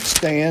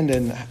stand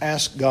and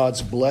ask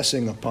God's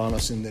blessing upon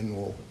us, and then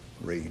we'll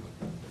read.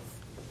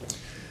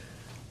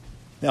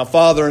 Now,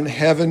 Father in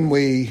heaven,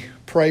 we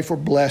pray for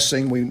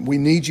blessing. We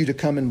need you to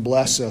come and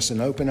bless us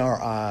and open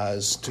our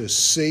eyes to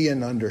see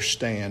and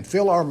understand.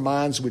 Fill our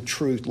minds with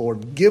truth,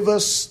 Lord. Give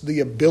us the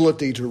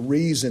ability to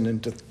reason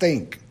and to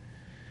think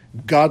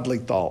godly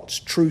thoughts,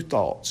 true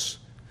thoughts,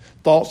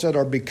 thoughts that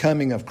are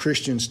becoming of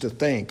Christians to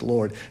think,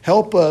 Lord.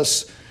 Help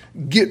us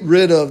get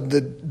rid of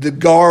the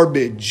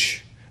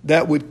garbage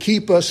that would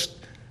keep us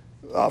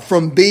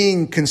from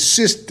being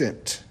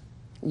consistent,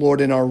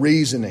 Lord, in our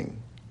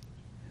reasoning.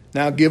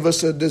 Now give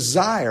us a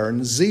desire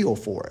and zeal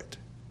for it,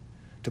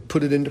 to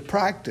put it into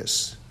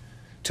practice,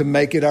 to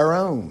make it our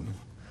own.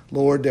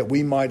 Lord, that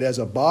we might as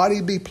a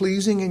body be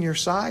pleasing in your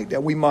sight,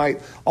 that we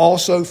might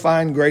also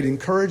find great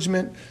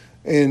encouragement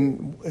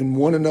in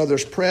one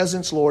another's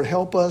presence. Lord,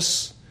 help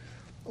us,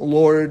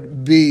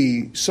 Lord,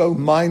 be so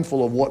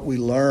mindful of what we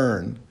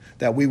learn,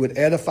 that we would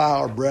edify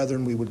our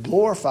brethren, we would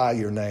glorify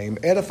your name,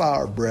 edify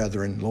our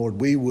brethren. Lord,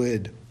 we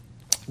would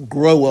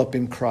grow up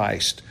in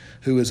Christ,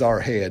 who is our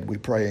head. We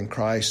pray in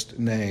Christ's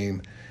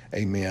name,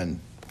 amen.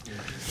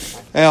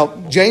 Now,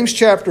 James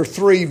chapter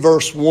 3,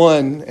 verse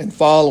 1 and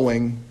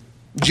following,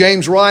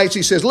 James writes,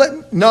 he says,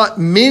 "Let not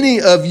many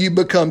of you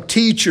become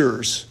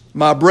teachers,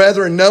 my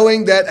brethren,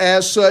 knowing that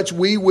as such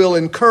we will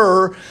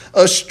incur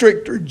a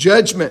stricter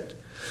judgment.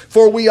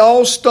 For we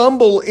all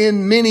stumble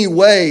in many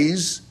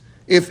ways.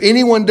 If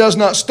anyone does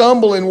not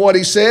stumble in what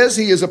he says,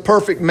 he is a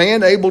perfect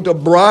man, able to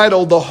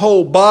bridle the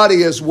whole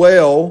body as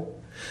well.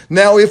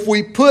 Now, if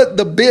we put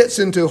the bits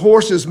into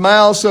horses'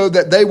 mouths so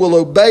that they will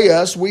obey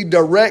us, we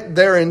direct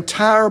their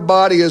entire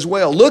body as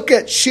well. Look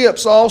at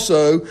ships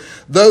also,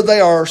 though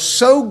they are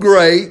so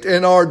great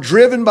and are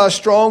driven by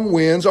strong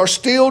winds, are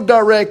still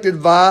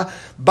directed by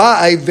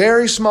a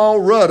very small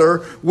rudder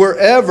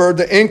wherever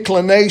the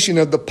inclination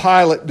of the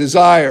pilot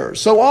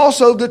desires. So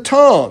also the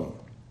tongue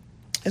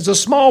is a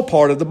small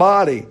part of the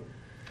body,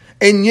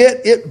 and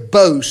yet it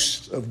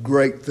boasts of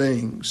great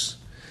things.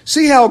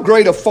 See how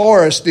great a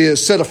forest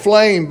is set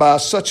aflame by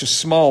such a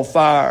small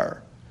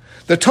fire.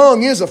 The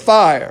tongue is a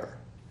fire,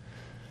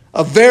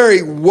 a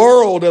very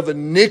world of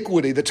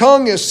iniquity. The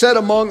tongue is set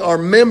among our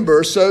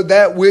members, so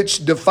that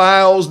which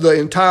defiles the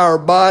entire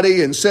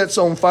body and sets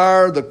on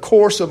fire the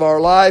course of our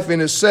life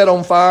and is set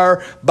on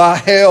fire by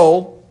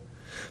hell.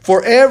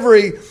 For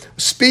every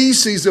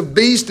species of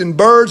beasts and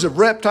birds, of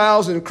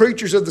reptiles and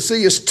creatures of the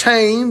sea is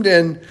tamed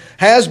and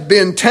has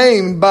been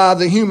tamed by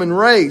the human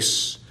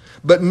race.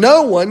 But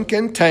no one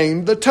can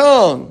tame the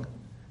tongue.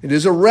 It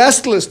is a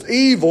restless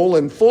evil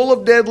and full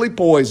of deadly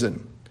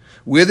poison.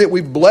 With it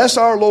we bless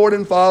our Lord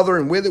and Father,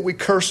 and with it we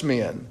curse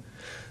men,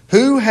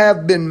 who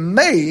have been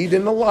made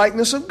in the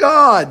likeness of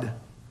God.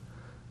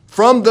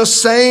 From the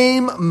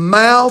same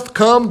mouth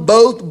come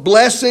both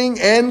blessing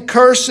and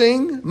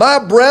cursing. My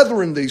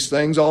brethren, these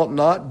things ought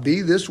not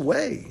be this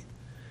way.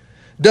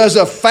 Does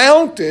a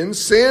fountain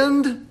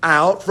send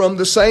out from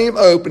the same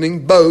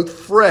opening both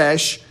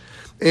fresh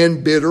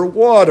and bitter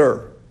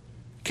water?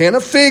 Can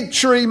a fig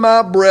tree,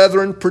 my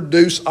brethren,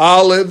 produce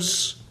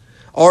olives,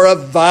 or a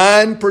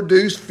vine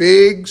produce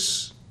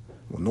figs?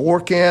 Nor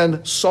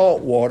can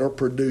salt water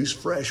produce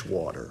fresh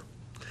water.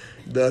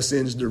 Thus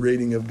ends the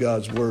reading of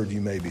God's word.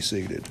 You may be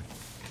seated.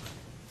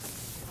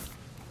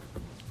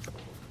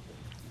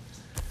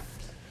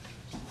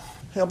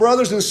 Now,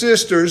 brothers and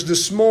sisters,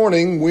 this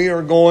morning we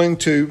are going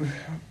to,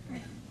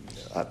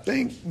 I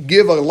think,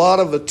 give a lot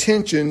of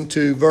attention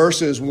to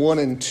verses 1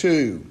 and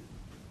 2.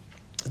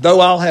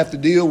 Though I'll have to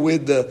deal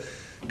with the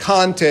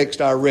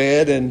context I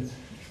read and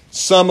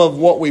some of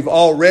what we've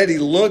already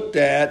looked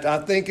at, I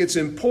think it's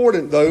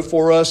important, though,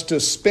 for us to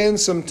spend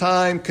some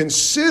time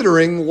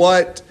considering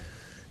what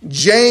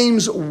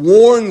James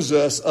warns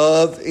us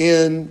of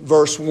in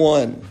verse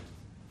 1.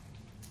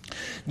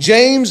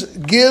 James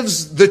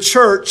gives the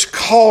church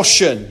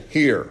caution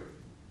here.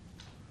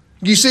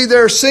 You see,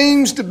 there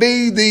seems to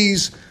be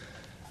these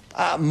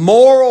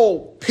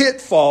moral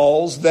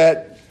pitfalls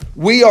that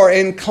we are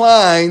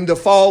inclined to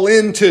fall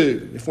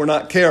into if we're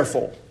not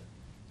careful.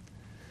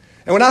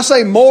 And when I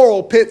say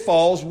moral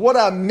pitfalls, what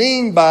I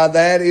mean by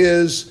that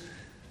is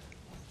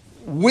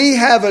we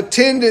have a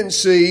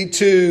tendency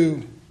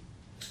to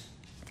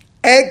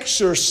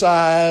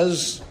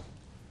exercise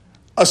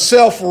a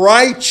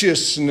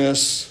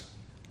self-righteousness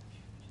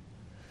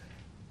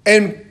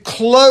and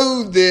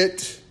clothe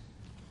it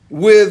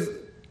with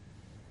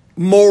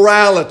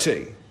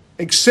morality,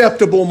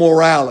 acceptable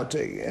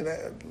morality. And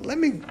let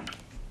me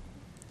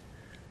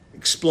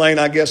explain,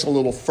 I guess, a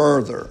little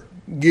further,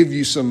 give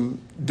you some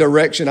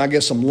direction, I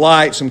guess, some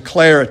light, some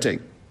clarity.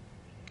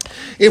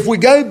 If we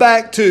go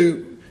back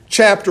to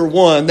chapter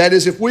 1, that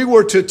is, if we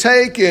were to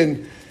take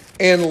and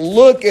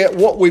look at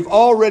what we've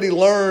already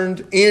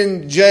learned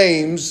in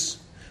James,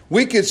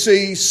 we could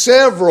see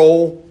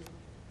several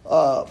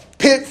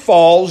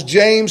pitfalls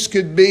James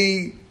could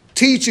be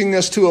teaching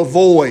us to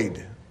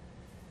avoid.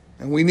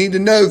 And we need to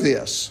know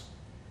this.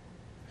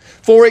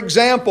 For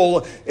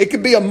example, it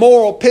could be a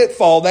moral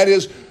pitfall. That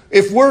is,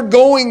 if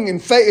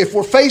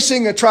we're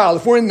facing a trial,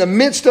 if we're in the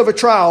midst of a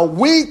trial,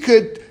 we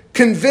could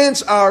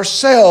convince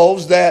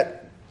ourselves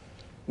that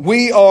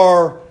we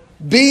are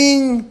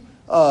being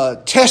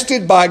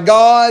tested by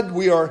God,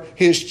 we are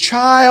His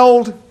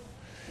child,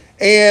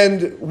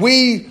 and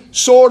we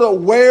sort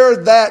of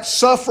wear that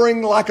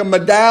suffering like a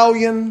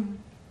medallion,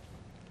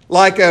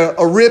 like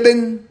a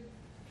ribbon.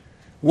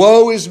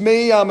 Woe is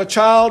me, I'm a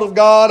child of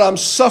God, I'm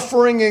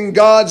suffering in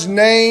God's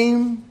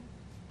name.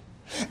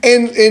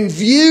 And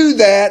view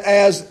that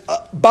as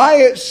by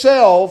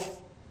itself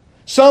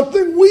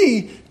something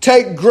we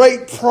take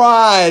great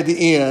pride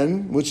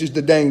in, which is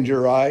the danger,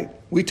 right?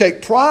 We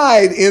take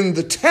pride in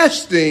the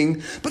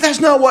testing, but that's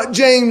not what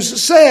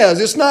James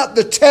says. It's not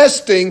the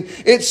testing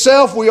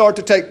itself we are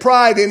to take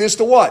pride in. It's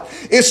the what?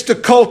 It's the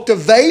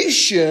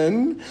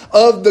cultivation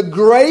of the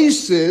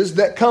graces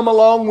that come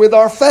along with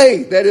our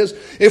faith. That is,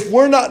 if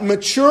we're not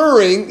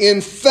maturing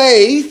in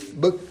faith,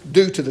 but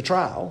due to the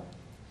trial,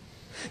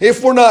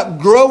 if we're not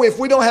growing, if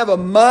we don't have a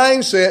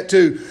mindset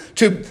to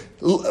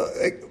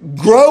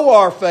grow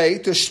our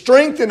faith, to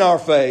strengthen our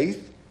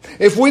faith,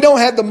 if we don't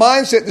have the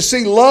mindset to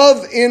see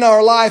love in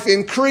our life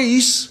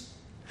increase,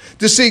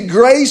 to see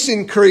grace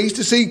increase,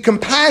 to see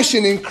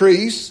compassion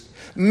increase,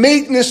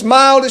 meekness,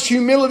 mildness,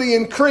 humility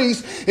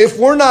increase, if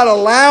we're not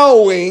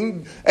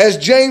allowing, as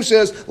James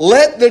says,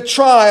 let the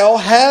trial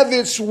have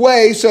its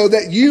way so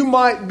that you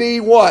might be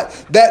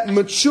what? That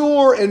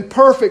mature and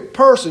perfect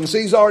person.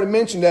 See, he's already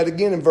mentioned that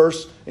again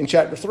in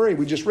chapter 3.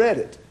 We just read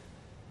it.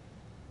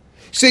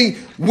 See,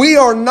 we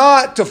are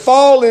not to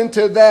fall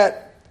into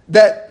that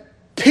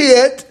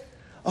pit.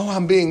 Oh,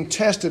 I'm being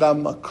tested.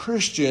 I'm a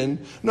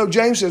Christian. No,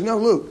 James says, no,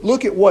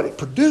 look at what it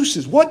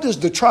produces. What does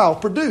the trial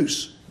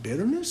produce?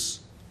 Bitterness?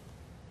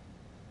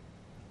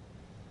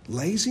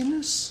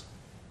 Laziness?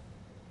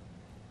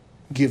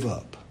 Give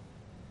up.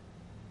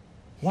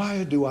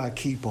 Why do I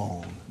keep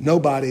on?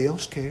 Nobody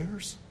else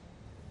cares.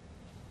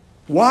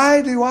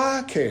 Why do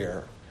I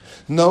care?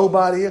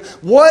 Nobody else.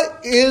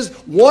 What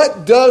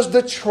does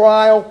the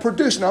trial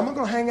produce? Now, I'm not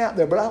going to hang out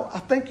there, but I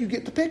think you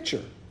get the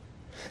picture.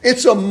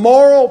 It's a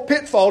moral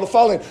pitfall to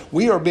fall in.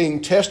 We are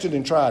being tested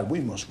and tried. We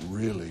must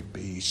really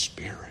be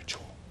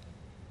spiritual.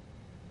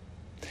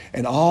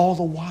 And all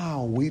the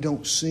while, we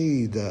don't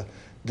see the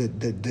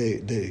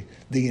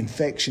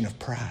infection of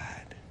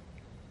pride.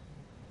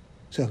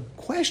 So the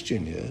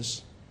question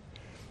is,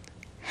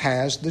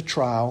 has the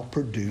trial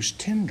produced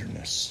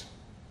tenderness?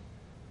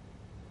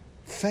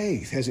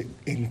 Faith, has it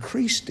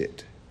increased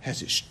it?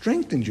 Has it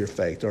strengthened your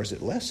faith, or has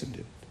it lessened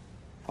it?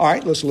 All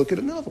right, let's look at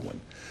another one.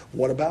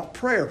 What about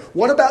prayer?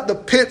 What about the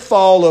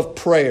pitfall of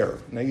prayer?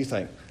 Now you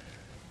think,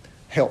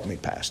 help me,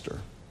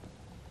 Pastor.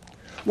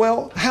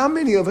 Well, how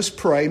many of us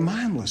pray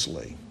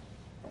mindlessly?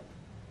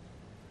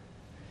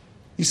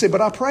 You say, but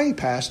I pray,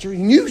 Pastor.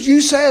 And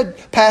you said,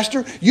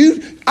 Pastor,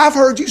 I've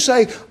heard you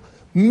say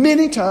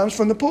many times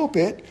from the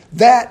pulpit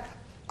that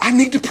I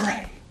need to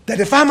pray. That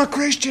if I'm a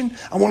Christian,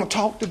 I want to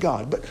talk to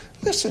God. But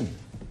listen,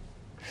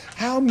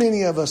 how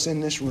many of us in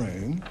this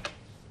room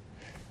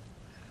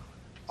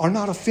are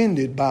not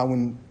offended by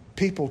when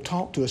people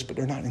talk to us, but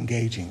they're not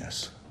engaging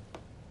us?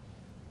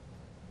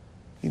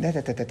 You know,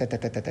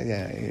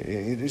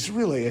 it's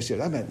really,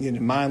 I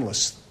mean,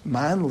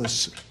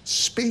 mindless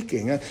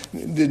speaking.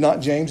 Did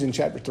not James in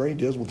chapter 3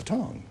 deals with the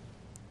tongue?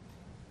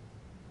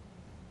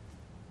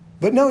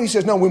 But no, he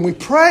says, no, when we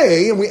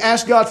pray and we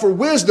ask God for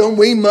wisdom,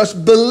 we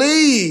must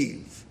believe.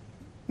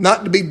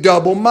 Not to be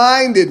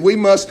double-minded. We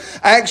must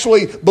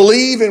actually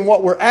believe in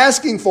what we're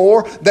asking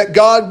for, that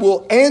God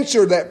will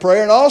answer that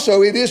prayer. And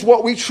also, it is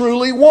what we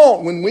truly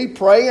want. When we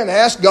pray and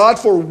ask God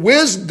for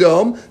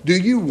wisdom, do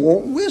you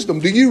want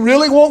wisdom? Do you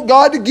really want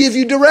God to give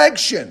you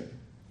direction?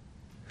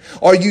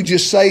 Or are you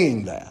just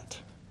saying that?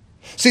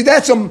 See,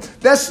 that's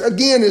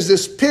again is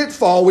this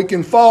pitfall we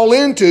can fall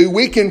into.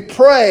 We can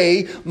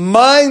pray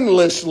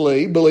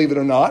mindlessly, believe it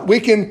or not. We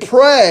can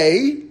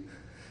pray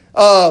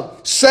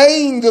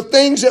saying the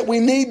things that we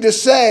need to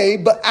say,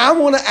 but I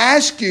want to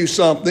ask you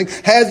something.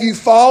 Have you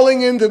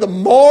fallen into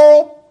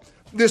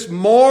this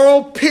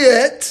moral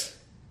pit,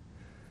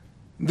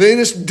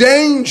 this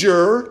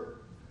danger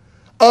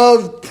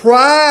of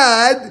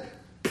priding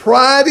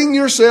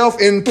yourself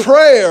in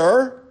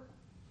prayer,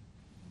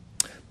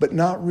 but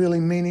not really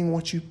meaning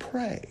what you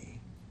pray?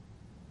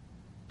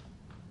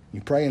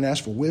 You pray and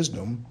ask for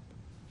wisdom.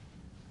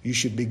 You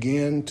should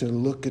begin to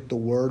look at the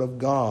Word of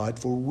God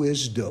for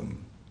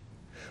wisdom.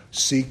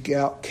 Seek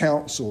out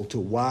counsel to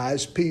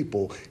wise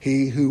people.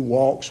 He who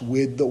walks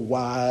with the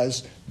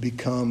wise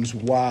becomes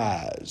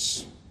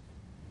wise.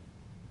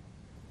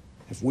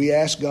 If we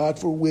ask God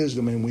for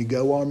wisdom and we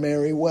go our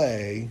merry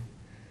way,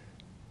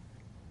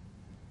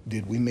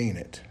 did we mean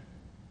it?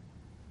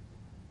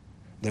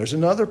 There's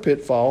another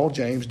pitfall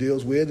James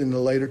deals with in the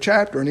later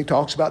chapter, and he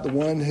talks about the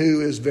one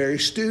who is very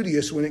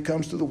studious when it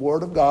comes to the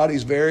Word of God.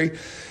 He's very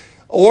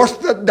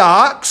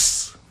orthodox,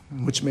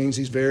 which means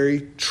he's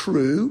very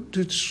true,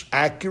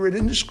 accurate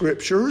in the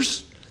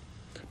Scriptures.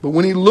 But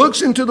when he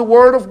looks into the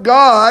Word of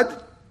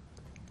God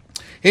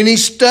and he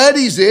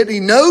studies it, he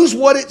knows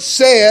what it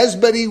says,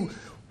 but he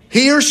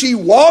he or she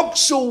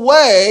walks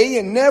away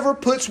and never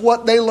puts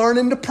what they learn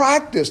into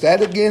practice.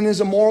 That again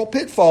is a moral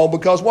pitfall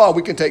because why?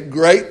 We can take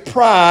great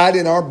pride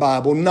in our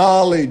Bible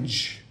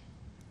knowledge.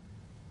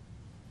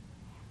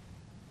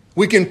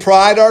 We can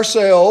pride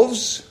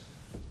ourselves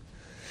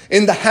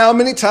in the how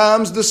many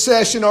times the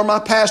session or my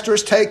pastor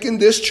has taken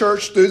this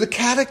church through the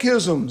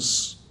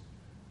catechisms,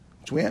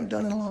 which we haven't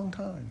done in a long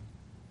time.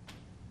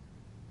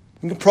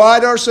 We can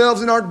pride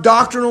ourselves in our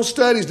doctrinal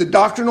studies, the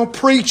doctrinal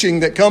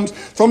preaching that comes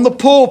from the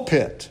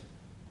pulpit.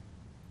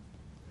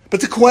 But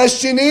the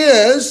question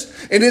is,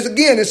 and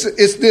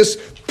it's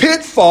this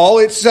pitfall.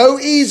 It's so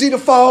easy to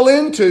fall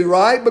into,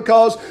 right?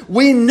 Because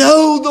we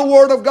know the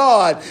Word of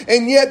God.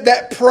 And yet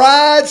that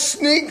pride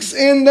sneaks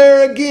in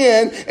there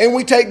again. And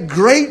we take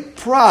great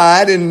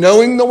pride in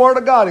knowing the Word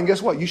of God. And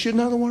guess what? You should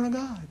know the Word of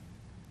God.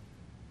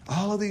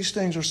 All of these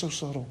things are so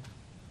subtle.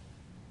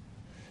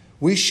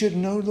 We should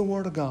know the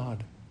Word of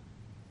God.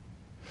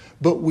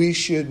 But we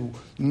should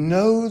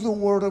know the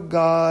Word of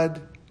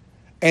God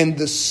and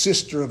the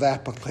sister of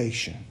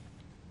application.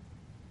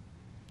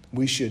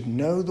 We should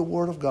know the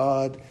Word of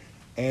God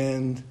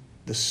and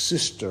the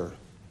sister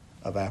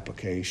of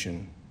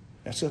application.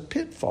 That's a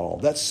pitfall.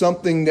 That's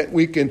something that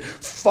we can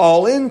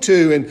fall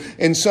into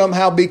and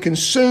somehow be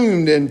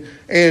consumed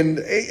and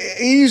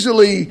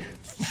easily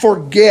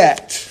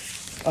forget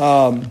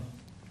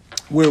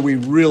where we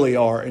really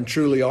are and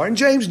truly are. And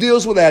James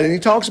deals with that, and he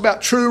talks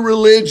about true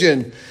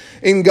religion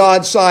in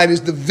God's sight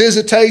is the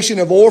visitation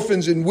of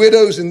orphans and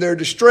widows in their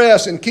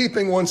distress and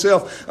keeping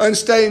oneself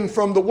unstained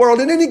from the world.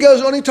 And then he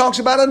goes on, he talks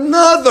about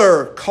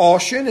another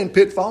caution and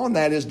pitfall, and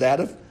that is that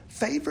of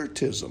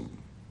favoritism.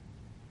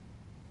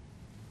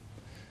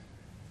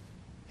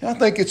 And I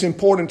think it's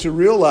important to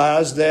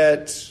realize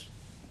that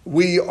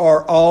we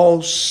are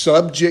all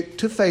subject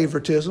to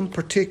favoritism,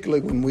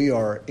 particularly when we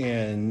are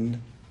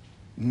in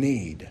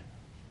need.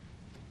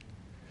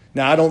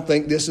 Now, I don't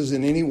think this is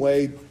in any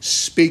way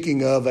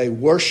speaking of a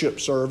worship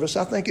service.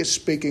 I think it's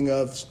speaking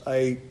of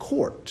a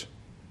court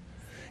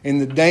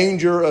and the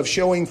danger of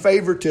showing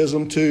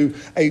favoritism to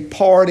a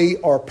party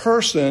or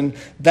person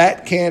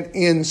that can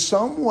in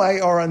some way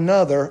or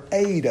another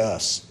aid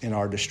us in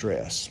our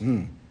distress.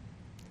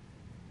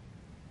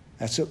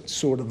 That's a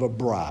sort of a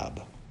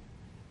bribe.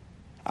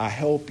 I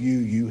help you,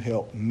 you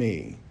help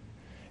me.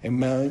 And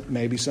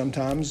maybe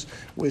sometimes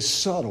we're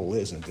subtle,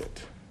 isn't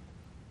it?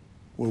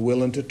 We're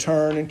willing to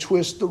turn and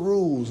twist the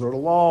rules or the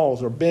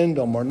laws or bend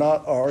them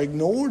or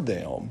ignore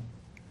them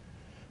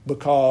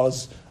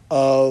because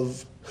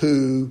of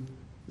who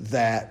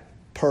that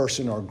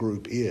person or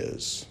group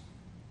is.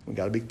 We've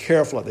got to be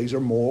careful. These are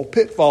moral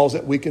pitfalls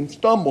that we can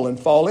stumble and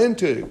fall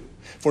into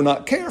if we're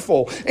not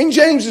careful. And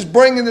James is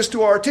bringing this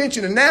to our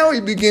attention, and now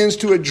he begins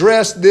to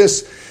address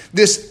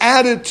this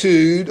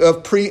attitude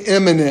of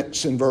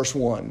preeminence in verse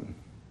 1.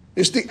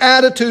 It's the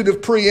attitude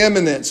of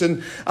preeminence.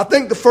 And I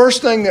think the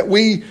first thing that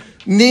we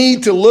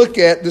need to look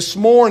at this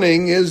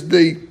morning is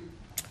the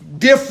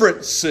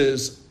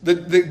differences, the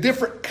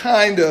different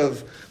kind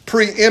of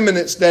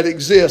preeminence that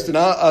exist. And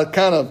I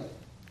kind of,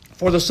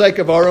 for the sake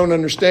of our own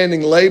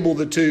understanding, label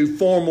the two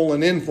formal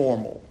and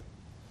informal.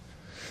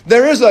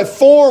 There is a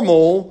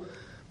formal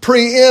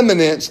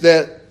preeminence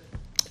that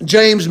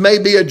James may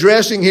be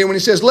addressing here when he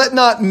says, "Let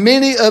not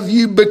many of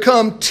you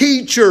become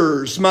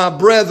teachers, my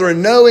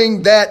brethren,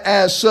 knowing that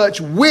as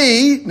such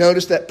we,"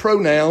 notice that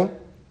pronoun,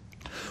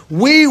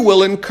 "we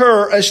will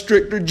incur a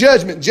stricter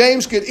judgment."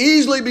 James could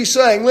easily be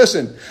saying,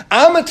 listen,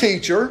 I'm a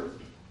teacher.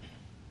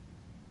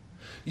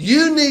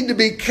 You need to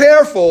be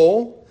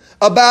careful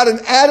about an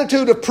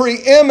attitude of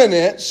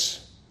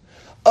preeminence,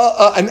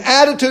 an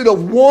attitude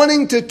of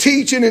wanting to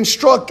teach and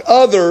instruct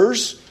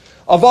others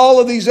of all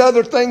of these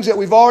other things that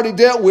we've already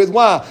dealt with.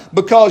 Why?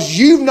 Because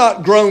you've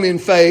not grown in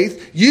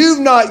faith. You've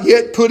not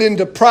yet put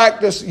into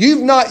practice.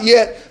 You've not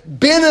yet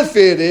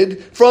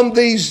benefited from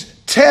these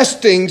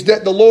testings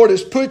that the Lord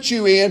has put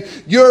you in.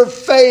 Your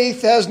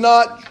faith has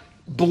not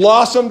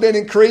blossomed and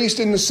increased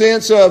in the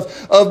sense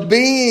of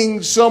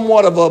being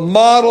somewhat of a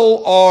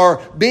model or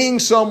being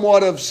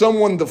somewhat of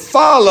someone to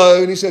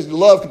follow. And he says,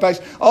 love,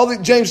 compassion. All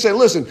that James said,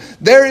 listen,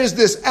 there is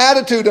this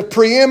attitude of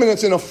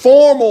preeminence in a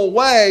formal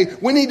way.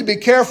 We need to be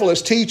careful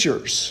as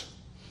teachers.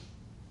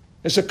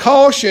 It's a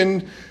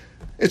caution.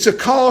 It's a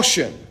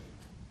caution.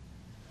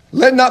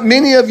 Let not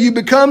many of you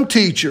become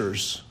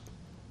teachers.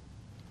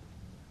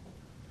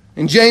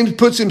 And James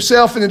puts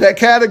himself into that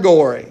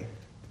category.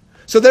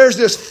 So there's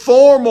this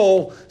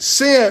formal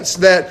sense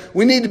that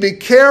we need to be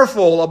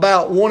careful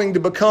about wanting to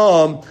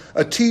become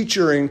a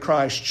teacher in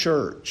Christ's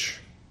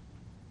church.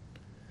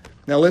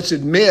 Now let's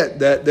admit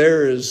that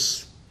there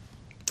is,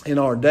 in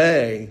our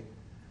day,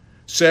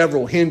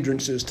 several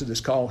hindrances to this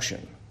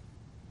caution.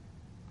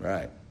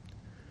 Right?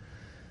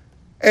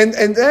 And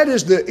that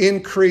is the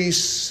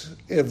increase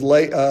of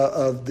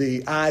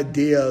the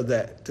idea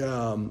that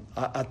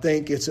I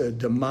think it's a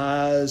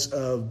demise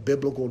of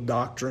biblical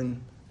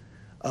doctrine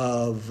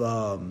of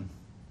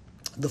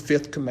the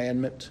fifth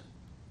commandment,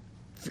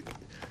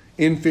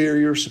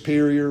 inferior,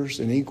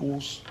 superiors, and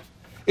equals.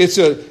 It's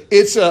a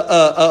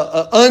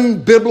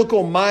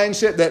unbiblical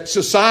mindset that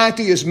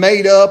society is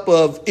made up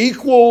of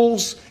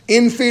equals,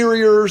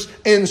 inferiors,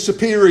 and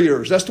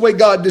superiors. That's the way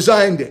God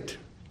designed it.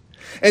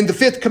 And the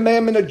fifth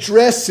commandment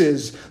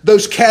addresses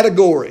those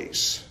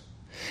categories.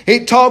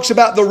 It talks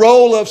about the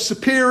role of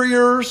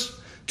superiors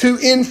to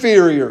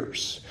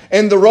inferiors,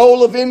 and the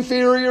role of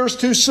inferiors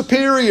to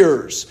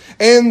superiors,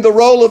 and the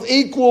role of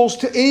equals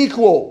to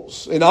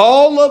equals. And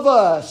all of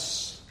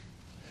us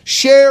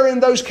share in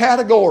those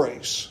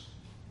categories.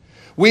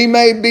 We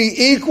may be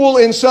equal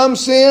in some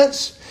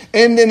sense,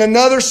 and in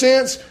another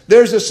sense,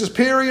 there's a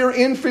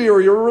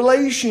superior-inferior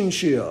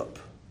relationship.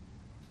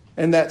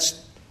 And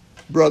that's,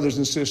 brothers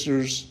and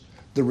sisters,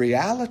 the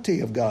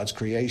reality of God's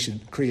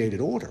created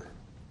order.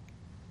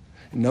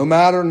 No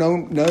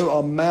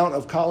amount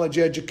of college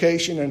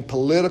education and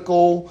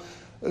political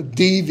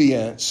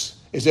deviance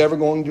is ever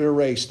going to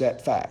erase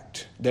that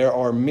fact. There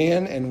are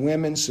men and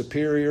women,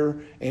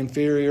 superior,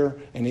 inferior,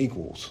 and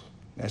equals.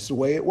 That's the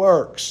way it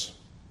works.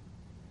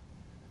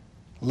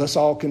 Let's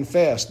all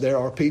confess, there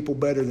are people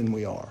better than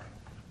we are.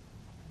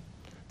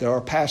 There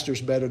are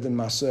pastors better than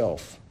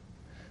myself,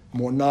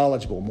 more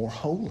knowledgeable, more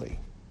holy,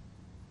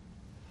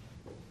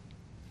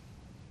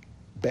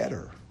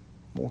 better,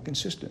 more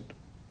consistent.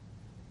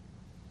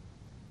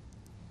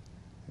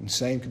 And the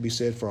same can be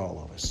said for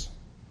all of us.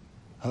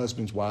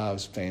 Husbands,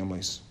 wives,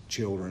 families,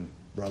 children,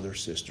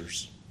 brothers,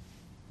 sisters,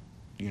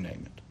 you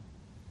name it.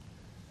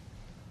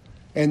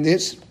 And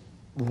it's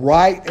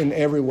right in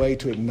every way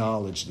to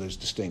acknowledge those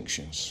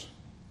distinctions.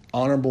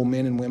 Honorable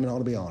men and women ought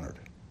to be honored.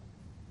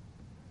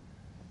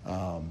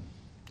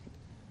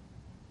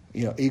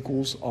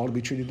 Equals ought to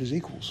be treated as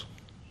equals.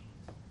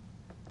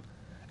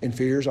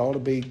 Inferiors ought to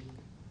be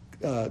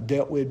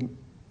dealt with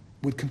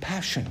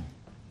compassion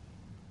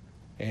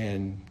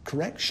and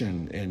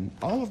correction and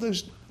all of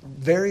those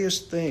various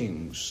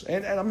things.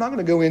 And I'm not going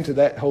to go into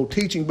that whole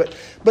teaching, but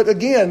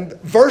again,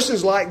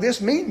 verses like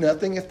this mean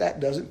nothing if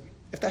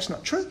that's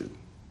not true.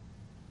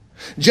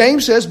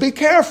 James says, be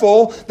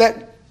careful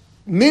that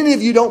many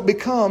of you don't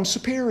become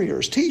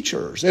superiors,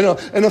 teachers, in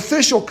an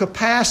official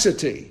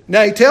capacity.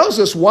 Now, he tells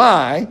us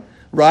why,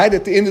 right,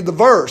 at the end of the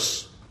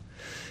verse.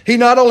 He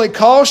not only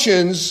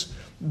cautions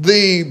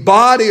the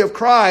body of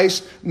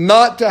Christ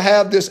not to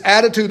have this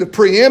attitude of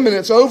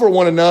preeminence over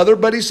one another,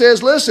 but he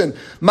says, listen,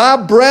 my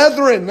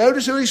brethren,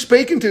 notice who he's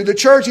speaking to, the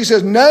church. He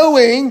says,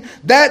 knowing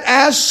that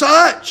as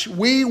such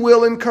we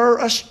will incur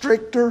a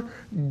stricter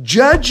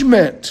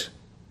judgment.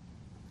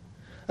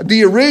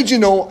 The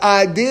original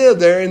idea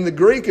there in the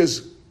Greek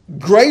is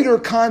greater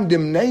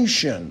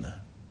condemnation.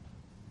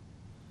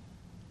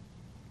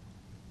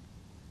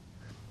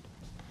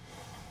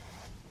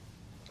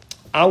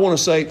 I want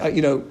to say,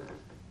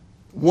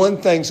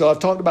 one thing, so I've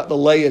talked about the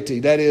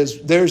laity. That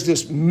is, there's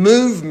this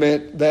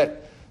movement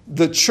that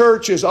the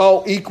church is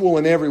all equal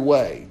in every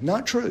way.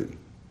 Not true.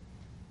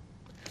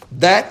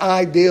 That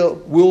idea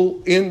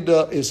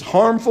is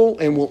harmful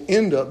and will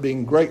end up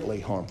being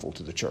greatly harmful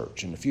to the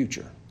church in the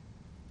future.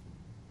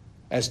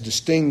 As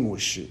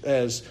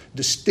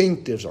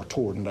distinctives are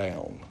torn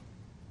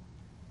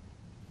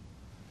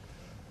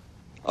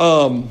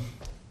down.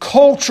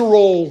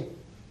 Cultural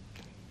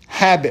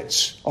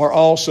habits are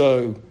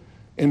also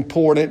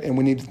important, and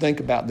we need to think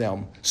about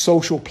them.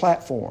 Social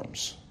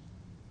platforms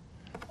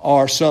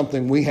are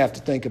something we have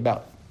to think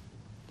about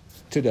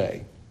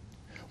today.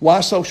 Why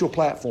social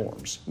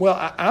platforms?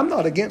 Well, I'm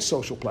not against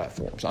social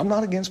platforms. I'm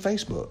not against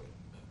Facebook.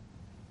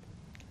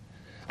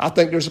 I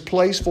think there's a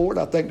place for it.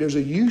 I think there's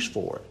a use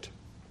for it.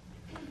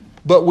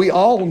 But we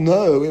all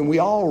know and we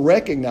all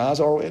recognize,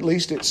 or at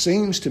least it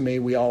seems to me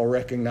we all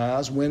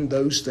recognize, when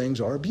those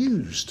things are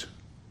abused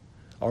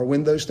or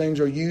when those things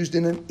are used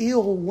in an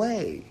ill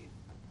way.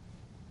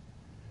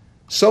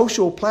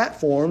 Social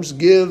platforms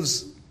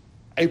gives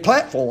a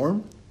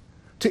platform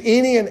to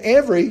any and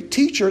every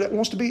teacher that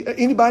wants to be,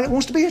 anybody that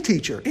wants to be a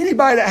teacher.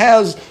 Anybody that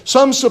has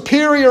some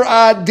superior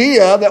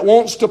idea that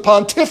wants to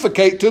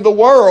pontificate to the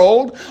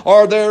world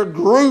or their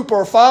group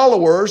or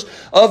followers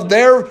of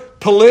their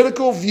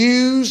political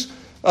views,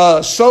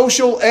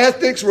 social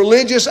ethics,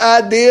 religious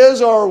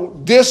ideas, or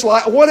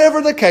dislike,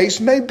 whatever the case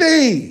may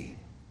be.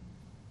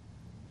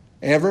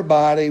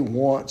 Everybody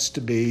wants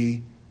to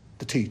be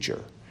the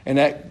teacher. And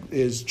that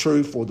is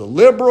true for the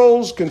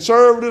liberals,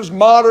 conservatives,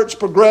 moderates,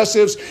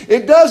 progressives.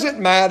 It doesn't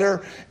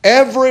matter.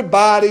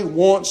 Everybody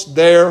wants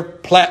their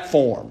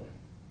platform.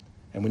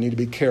 And we need to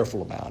be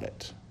careful about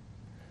it.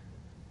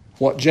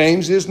 What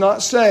James is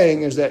not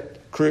saying is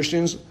that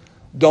Christians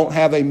don't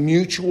have a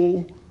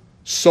mutual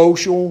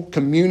social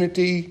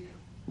community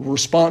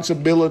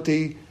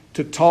responsibility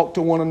to talk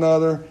to one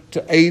another,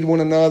 to aid one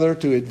another,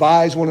 to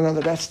advise one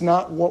another. That's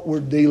not what we're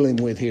dealing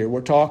with here.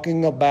 We're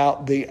talking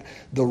about the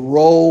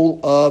role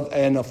of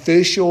an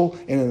official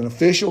in an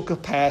official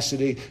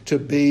capacity to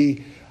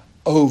be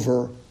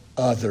over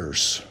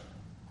others.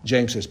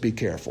 James says, be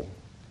careful.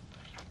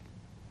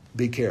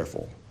 Be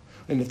careful.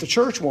 And if the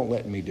church won't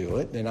let me do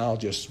it, then I'll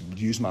just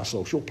use my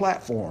social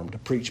platform to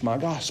preach my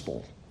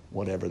gospel,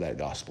 whatever that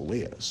gospel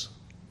is.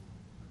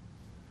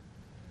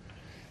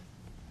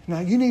 Now,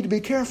 you need to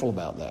be careful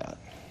about that.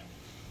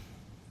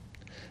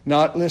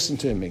 Not, listen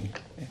to me.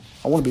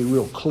 I want to be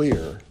real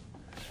clear.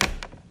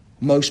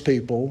 Most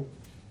people,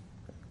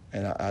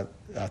 and I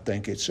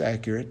think it's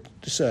accurate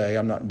to say,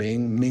 I'm not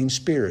being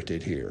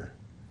mean-spirited here,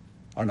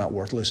 are not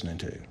worth listening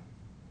to.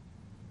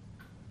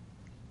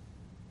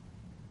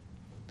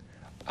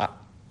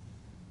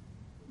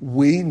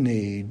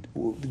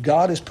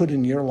 God has put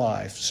in your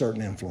life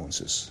certain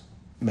influences.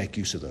 Make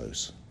use of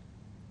those.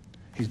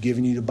 He's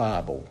given you the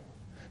Bible.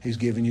 He's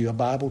given you a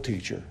Bible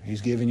teacher. He's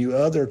given you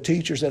other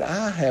teachers that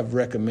I have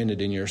recommended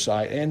in your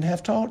sight and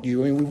have taught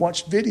you. I mean, we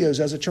watched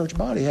videos as a church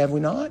body, have we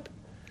not?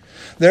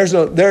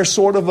 There's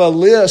sort of a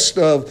list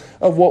of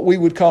what we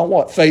would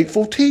call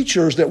faithful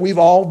teachers that we've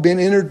all been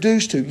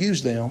introduced to.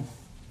 Use them.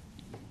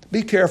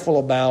 Be careful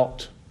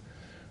about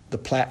the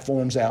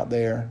platforms out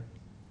there.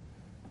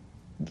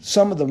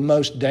 Some of the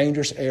most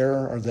dangerous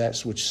error are that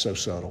which is so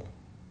subtle.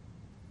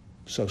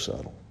 So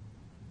subtle.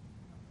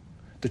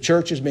 The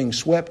church is being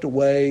swept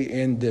away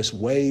in this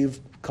wave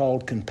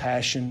called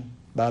compassion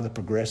by the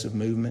progressive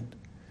movement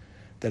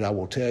that I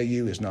will tell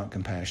you is not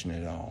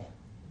compassionate at all.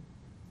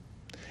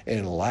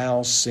 It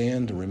allows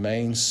sin to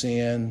remain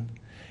sin,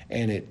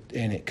 and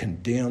it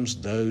condemns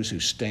those who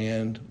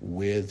stand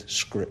with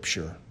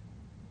Scripture.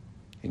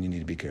 And you need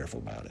to be careful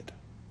about it.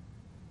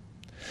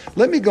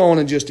 Let me go on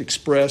and just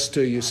express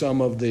to you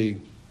some of the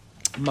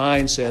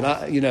mindset.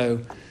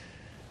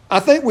 I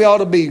think we ought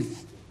to be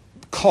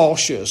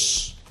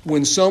cautious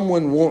when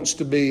someone wants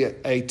to be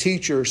a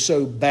teacher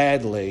so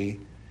badly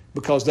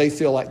because they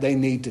feel like they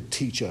need to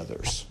teach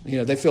others.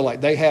 They feel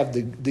like they have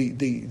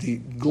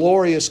the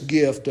glorious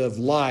gift of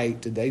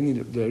light that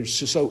they're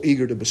just so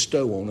eager to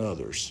bestow on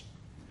others.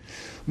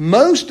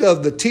 Most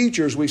of the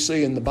teachers we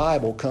see in the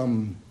Bible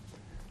come,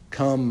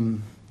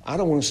 I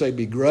don't want to say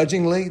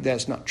begrudgingly,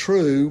 that's not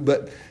true,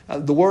 but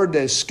the word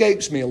that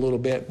escapes me a little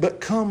bit, but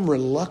come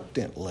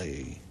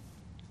reluctantly.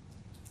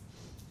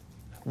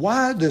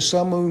 Why do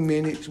so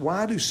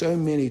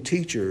many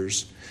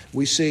teachers,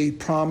 we see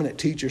prominent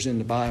teachers in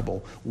the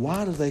Bible,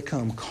 why do they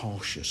come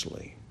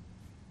cautiously?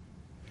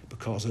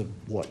 Because of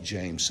what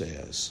James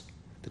says,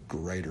 the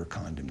greater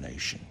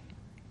condemnation.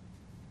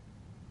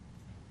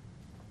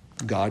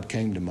 God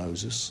came to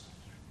Moses.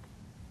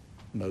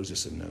 Moses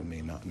said, no,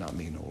 me, not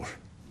me, Lord.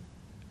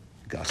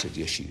 God said,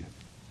 yes, you.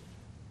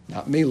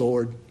 Not me,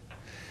 Lord.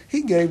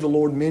 He gave the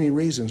Lord many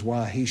reasons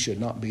why he should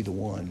not be the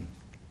one.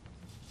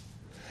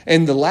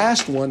 And the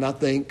last one, I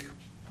think,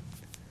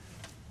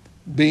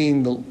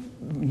 being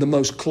the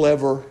most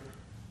clever,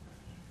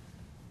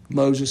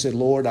 Moses said,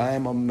 Lord, I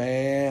am a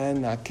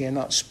man. I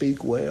cannot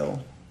speak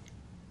well.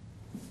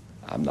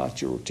 I'm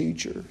not your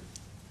teacher.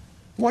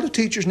 What do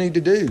teachers need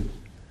to do?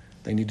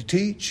 They need to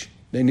teach.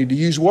 They need to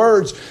use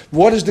words.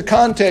 What is the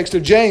context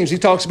of James? He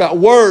talks about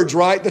words,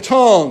 right? The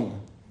tongue.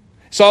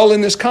 It's all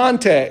in this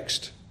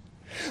context.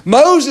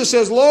 Moses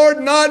says, Lord,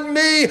 not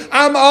me.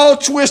 I'm all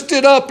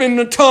twisted up in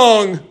the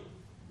tongue.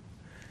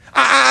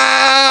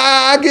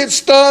 I get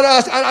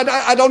stuttered.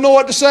 I don't know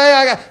what to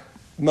say.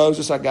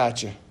 Moses, I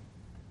got you.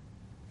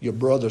 Your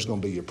brother's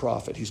going to be your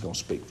prophet. He's going to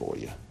speak for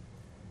you.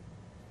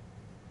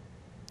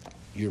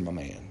 You're my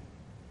man.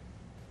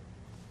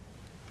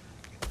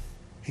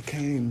 He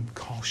came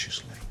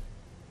cautiously.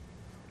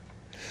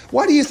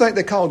 Why do you think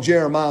they called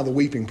Jeremiah the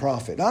weeping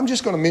prophet? I'm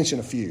just going to mention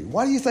a few.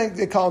 Why do you think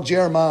they called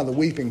Jeremiah the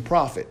weeping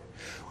prophet?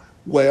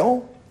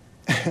 Well,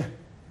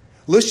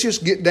 let's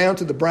just get down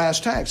to the brass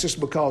tacks. Just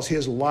because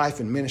his life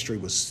and ministry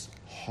was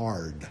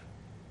hard.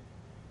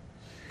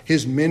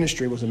 His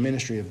ministry was a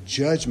ministry of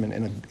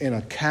judgment in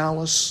a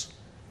callous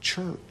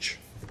church.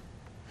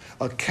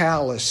 A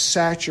callous,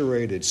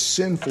 saturated,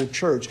 sinful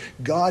church.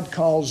 God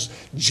calls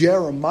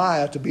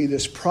Jeremiah to be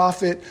this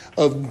prophet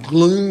of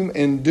gloom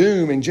and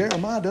doom, and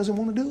Jeremiah doesn't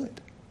want to do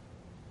it.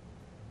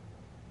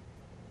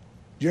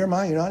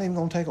 Jeremiah, you're not even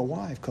going to take a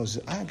wife because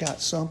I got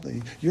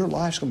something. Your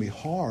life's going to be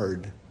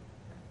hard.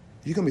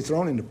 You're going to be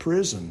thrown into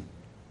prison.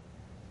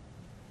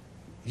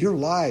 Your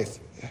life,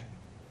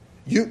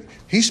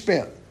 he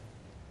spent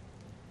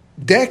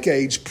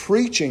decades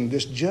preaching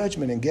this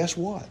judgment, and guess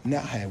what? Now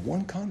I had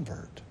one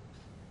convert.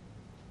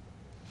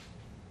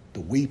 The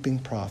weeping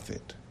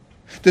prophet.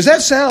 Does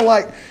that sound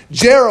like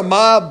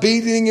Jeremiah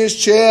beating his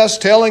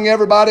chest, telling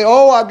everybody,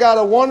 oh, I've got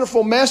a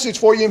wonderful message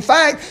for you? In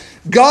fact,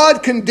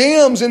 God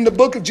condemns in the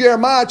book of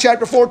Jeremiah,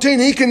 chapter 14,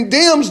 he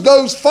condemns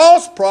those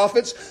false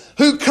prophets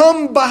who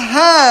come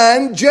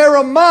behind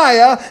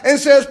Jeremiah and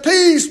says,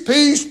 peace,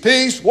 peace,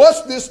 peace.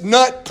 What's this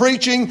nut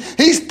preaching?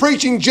 He's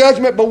preaching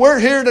judgment, but we're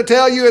here to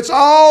tell you it's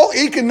all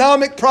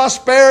economic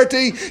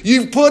prosperity.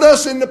 You've put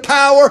us into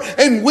power,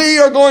 and we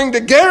are going to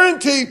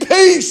guarantee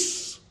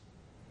peace.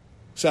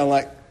 Sound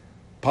like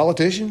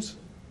politicians?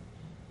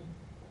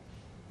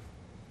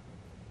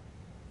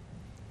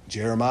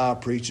 Jeremiah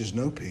preaches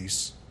no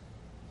peace.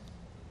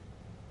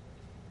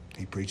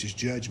 He preaches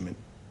judgment.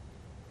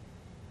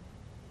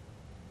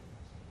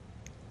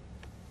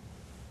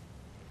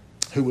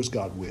 Who was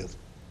God with?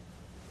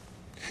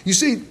 You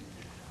see,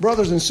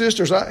 brothers and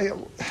sisters,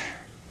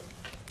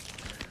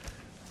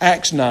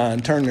 Acts 9,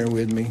 turn there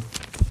with me.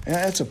 And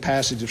that's a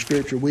passage of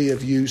Scripture we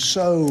have used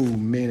so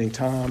many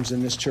times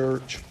in this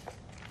church.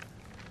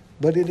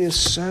 But it is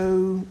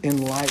so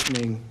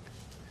enlightening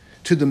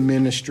to the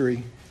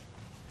ministry.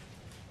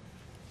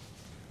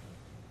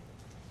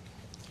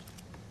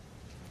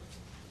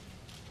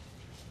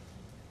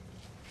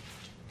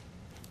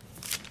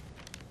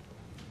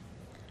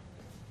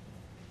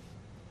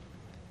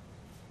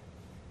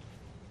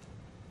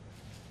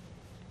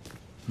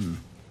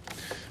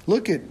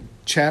 Look at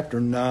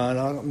chapter 9.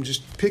 I'm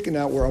just picking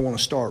out where I want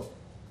to start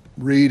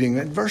reading.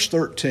 At verse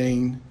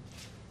 13.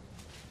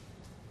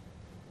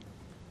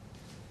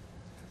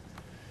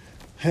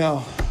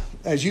 Now,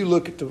 as you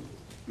look at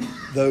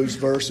those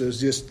verses,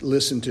 just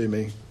listen to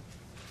me.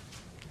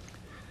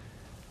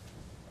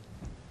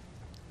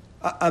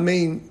 I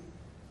mean,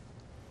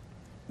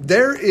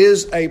 there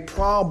is a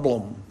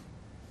problem.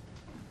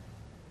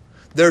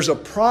 There's a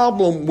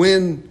problem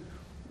when,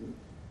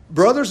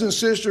 brothers and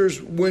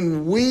sisters,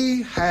 when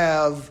we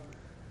have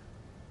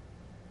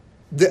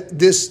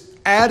this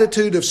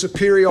attitude of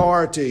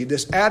superiority,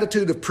 this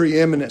attitude of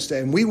preeminence,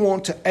 and we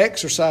want to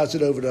exercise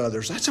it over to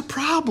others. That's a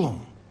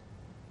problem.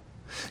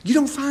 You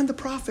don't find the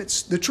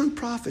prophets, the true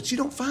prophets. You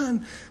don't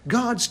find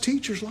God's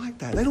teachers like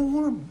that. They don't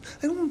want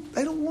to.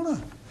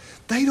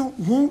 They don't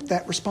want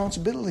that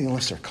responsibility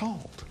unless they're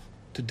called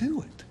to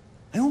do it.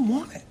 They don't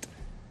want it.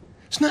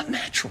 It's not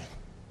natural.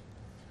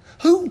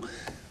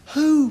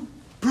 Who,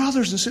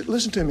 brothers and sisters,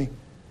 listen to me.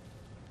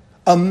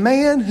 A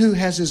man who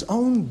has his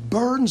own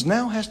burdens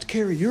now has to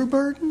carry your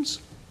burdens?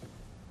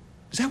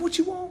 Is that what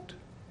you want?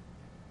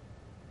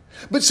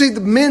 But see,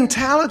 the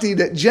mentality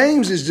that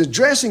James is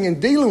addressing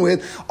and dealing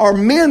with are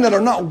men that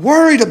are not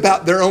worried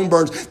about their own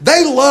burdens.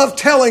 They love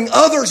telling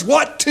others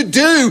what to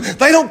do.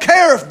 They don't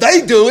care if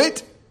they do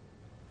it.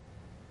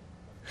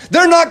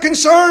 They're not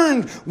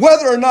concerned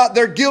whether or not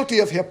they're guilty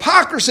of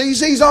hypocrisy.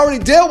 He's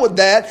already dealt with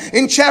that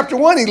in chapter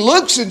 1. He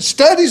looks and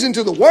studies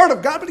into the Word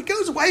of God, but he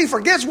goes away, he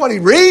forgets what he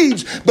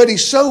reads. But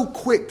he's so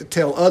quick to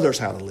tell others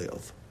how to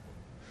live.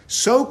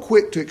 So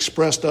quick to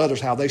express to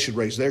others how they should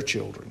raise their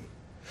children.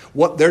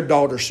 What their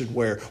daughters should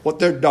wear. What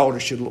their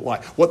daughters should look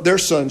like. What their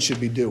sons should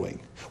be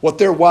doing. What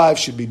their wives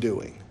should be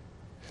doing.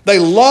 They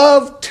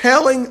love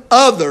telling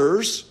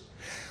others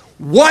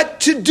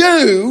what to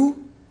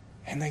do,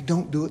 and they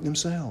don't do it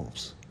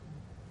themselves.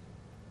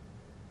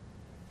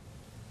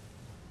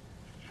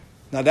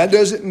 Now, that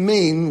doesn't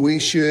mean we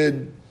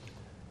should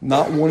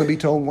not want to be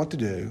told what to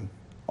do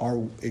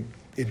or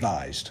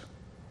advised.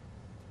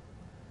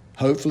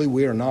 Hopefully,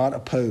 we are not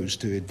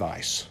opposed to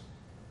advice,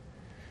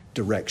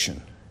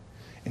 direction,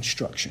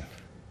 instruction.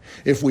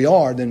 If we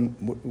are, then,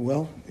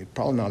 well, you're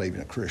probably not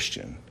even a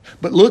Christian.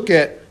 But look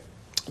at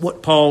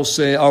what Paul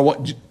said, or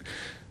what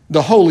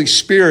the Holy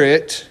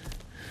Spirit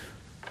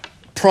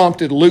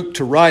prompted Luke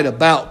to write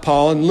about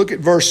Paul. And look at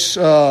verse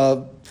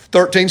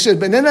 13. It says,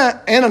 but then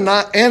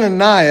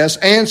Ananias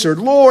answered,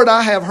 Lord,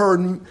 I have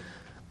heard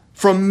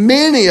from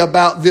many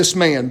about this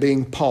man,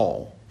 being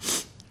Paul,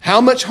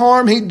 how much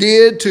harm he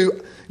did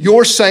to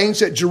your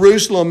saints at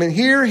Jerusalem. And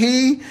here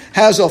he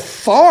has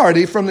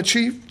authority from the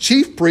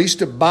chief priest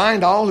to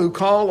bind all who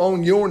call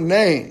on your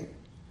name.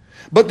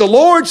 But the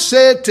Lord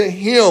said to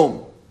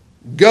him,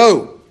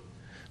 go,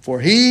 for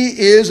he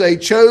is a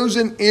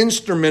chosen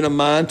instrument of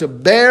mine to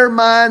bear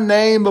my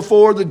name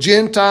before the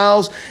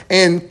Gentiles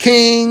and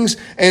kings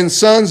and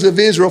sons of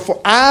Israel.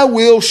 For I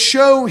will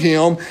show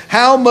him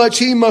how much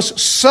he must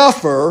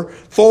suffer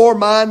for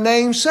my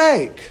name's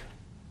sake.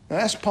 Now,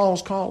 that's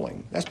Paul's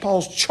calling. That's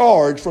Paul's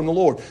charge from the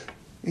Lord.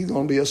 He's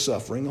going to be a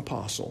suffering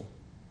apostle.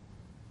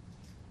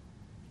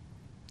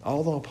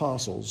 All the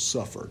apostles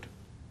suffered.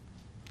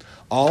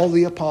 All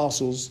the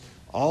apostles,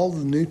 all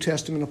the New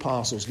Testament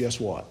apostles, guess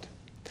what?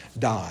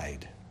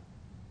 Died,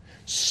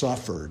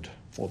 suffered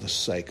for the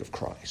sake of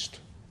Christ.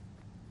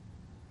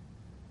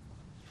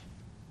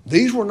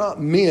 These were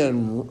not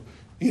men,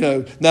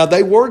 now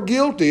they were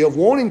guilty of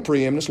wanting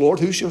preeminence. Lord,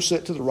 who shall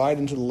sit to the right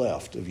and to the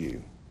left of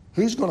you?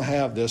 Who's going to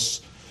have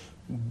this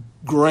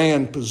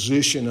grand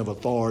position of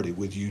authority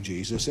with you,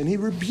 Jesus? And he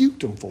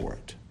rebuked them for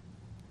it.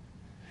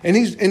 And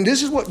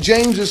this is what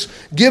James is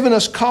giving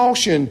us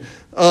caution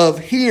of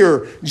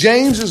here.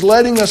 James is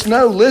letting us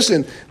know,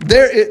 listen,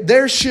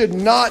 there should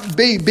not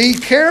be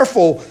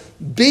careful,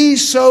 be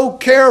so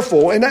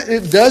careful. And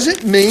it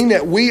doesn't mean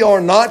that we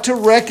are not to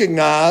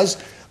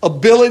recognize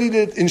ability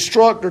to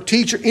instruct or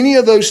teach or any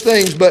of those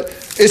things, but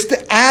it's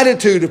the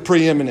attitude of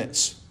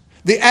preeminence.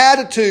 The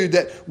attitude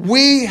that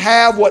we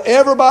have what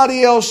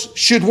everybody else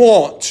should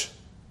want.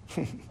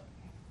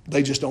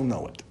 They just don't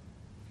know it.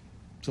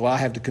 So I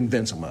have to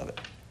convince them of it.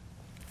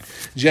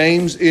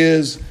 James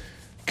is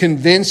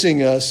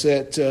convincing us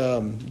that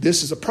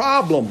this is a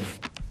problem.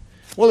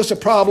 Well, it's a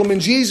problem in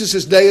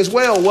Jesus' day as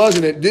well,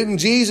 wasn't it? Didn't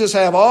Jesus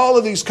have all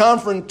of these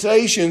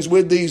confrontations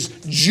with these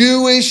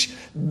Jewish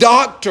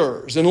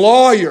doctors and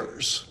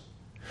lawyers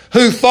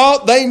who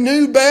thought they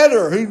knew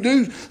better,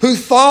 who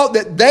thought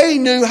that they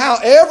knew how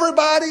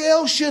everybody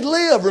else should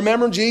live?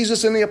 Remember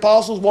Jesus and the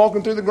apostles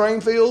walking through the grain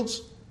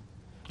fields?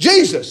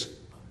 Jesus,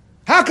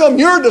 how come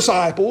your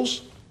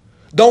disciples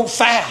don't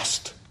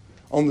fast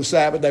on the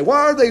Sabbath day? Why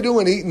are they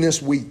doing eating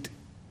this wheat?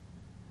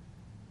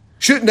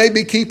 Shouldn't they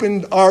be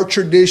keeping our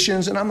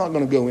traditions? And I'm not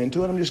going to go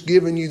into it. I'm just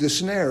giving you the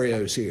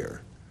scenarios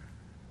here.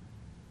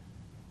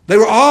 They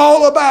were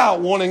all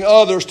about wanting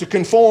others to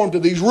conform to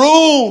these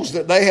rules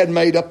that they had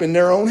made up in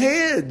their own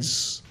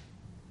heads.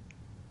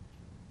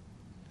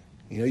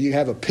 You know, you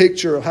have a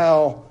picture of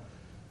how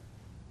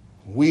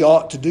we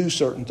ought to do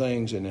certain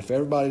things, and if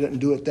everybody doesn't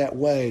do it that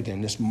way,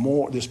 then this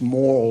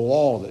moral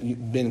law that has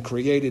been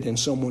created in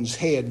someone's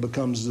head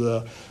becomes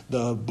the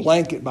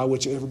blanket by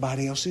which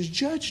everybody else is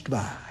judged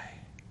by.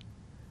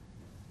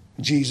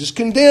 Jesus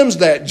condemns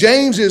that.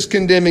 James is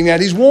condemning that.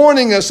 He's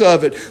warning us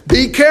of it.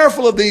 Be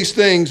careful of these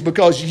things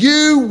because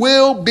you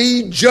will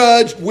be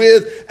judged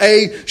with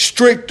a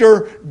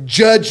stricter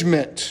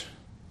judgment.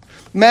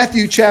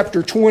 Matthew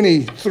chapter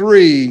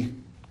 23.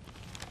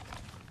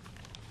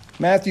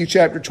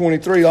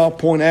 I'll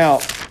point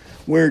out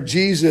where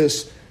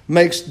Jesus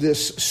makes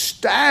this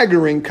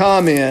staggering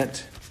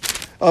comment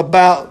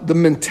about the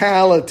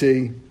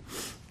mentality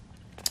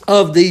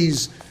of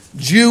these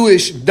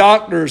Jewish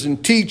doctors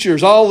and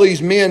teachers, all these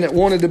men that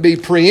wanted to be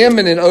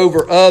preeminent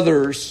over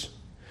others.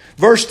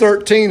 Verse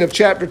 13 of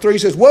chapter 3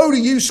 says, "Woe to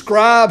you,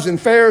 scribes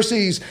and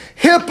Pharisees,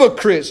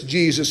 hypocrites,"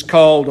 Jesus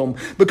called them,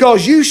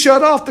 "because you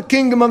shut off the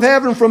kingdom of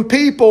heaven from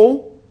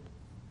people."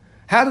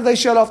 How do they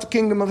shut off the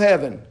kingdom of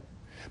heaven?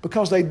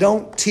 Because they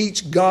don't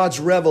teach God's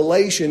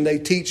revelation. They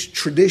teach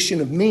tradition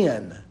of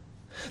men.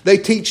 They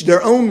teach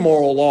their own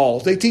moral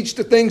laws. They teach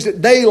the things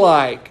that they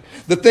like,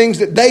 the things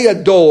that they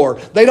adore.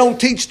 They don't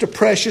teach the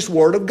precious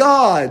Word of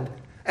God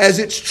as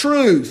its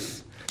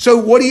truth. So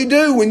what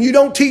do? When you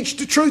don't teach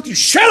the truth? You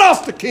shut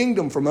off the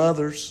kingdom from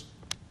others.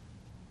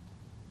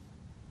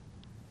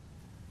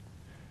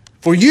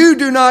 For you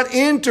do not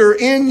enter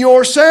in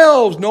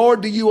yourselves, nor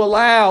do you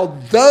allow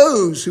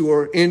those who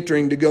are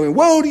entering to go in.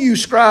 Woe to you,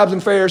 scribes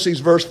and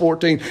Pharisees, verse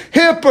 14,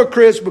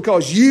 hypocrites,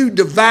 because you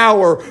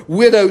devour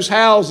widows'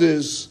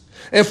 houses,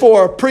 and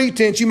for a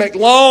pretense you make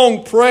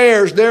long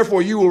prayers,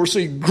 therefore you will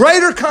receive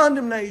greater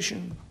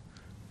condemnation.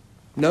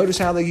 Notice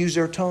how they use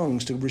their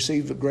tongues to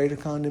receive the greater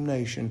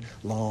condemnation.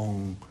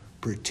 Long,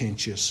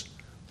 pretentious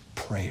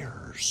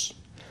prayers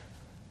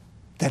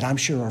that I'm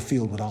sure are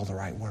filled with all the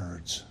right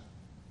words.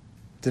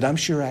 That I'm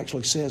sure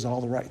actually says all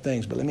the right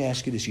things. But let me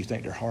ask you this, you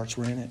think their hearts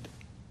were in it?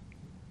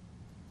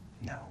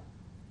 No.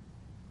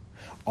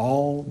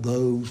 All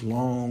those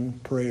long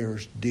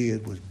prayers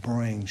did was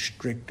bring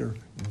stricter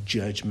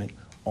judgment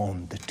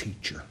on the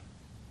teacher.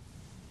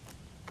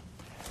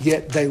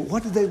 Yet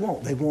what did they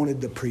want? They wanted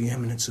the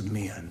preeminence of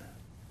men.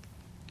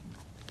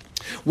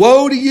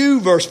 Woe to you,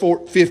 verse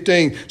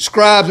 15,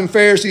 scribes and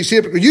Pharisees,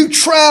 hypocrites. You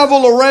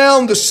travel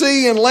around the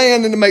sea and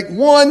land and to make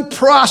one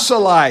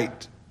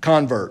proselyte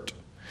convert.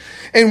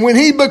 And when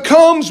he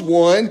becomes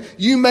one,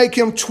 you make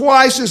him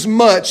twice as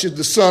much as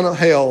the son of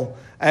hell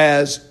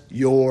as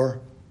yourselves.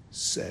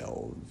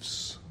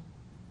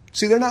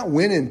 See, they're not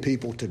winning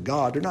people to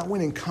God. They're not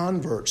winning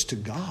converts to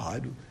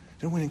God.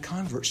 They're winning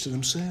converts to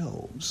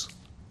themselves.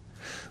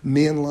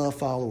 Men love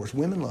followers.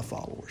 Women love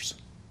followers.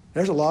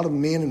 There's a lot of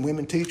men and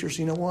women teachers,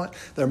 you know what?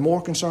 They're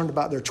more concerned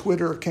about their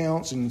Twitter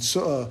accounts and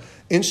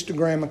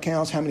Instagram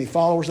accounts, how many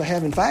followers they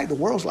have. In fact, the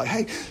world's like,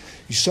 hey,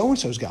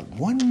 so-and-so's got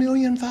 1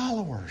 million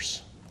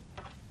followers.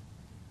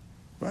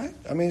 Right?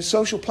 I mean,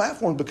 social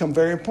platforms become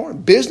very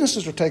important.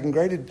 Businesses are taking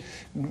great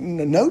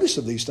notice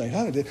of these things.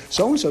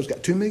 So-and-so's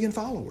got 2 million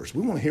followers.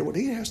 We want to hear what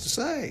he has to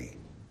say.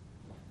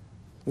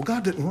 Well,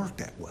 God didn't work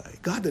that way.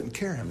 God doesn't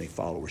care how many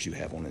followers you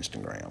have on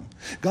Instagram.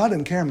 God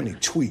doesn't care how many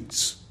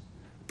tweets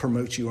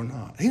promote you or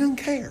not. He doesn't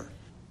care.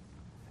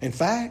 In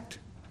fact,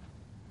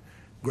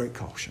 great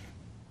caution.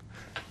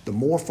 The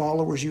more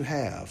followers you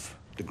have,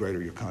 the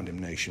greater your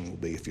condemnation will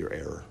be if you're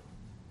error.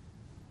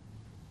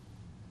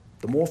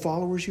 The more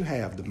followers you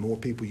have, the more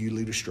people you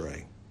lead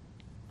astray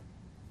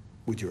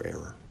with your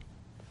error.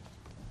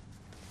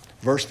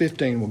 Verse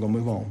 15, we're going to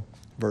move on.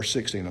 Verse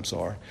 16, I'm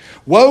sorry.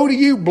 Woe to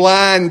you,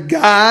 blind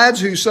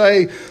guides, who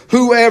say,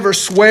 whoever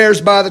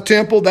swears by the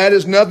temple, that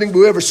is nothing. But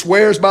whoever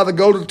swears by the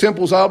gold of the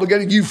temple is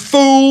obligated. You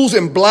fools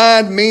and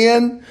blind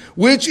men,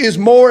 which is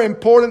more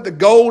important, the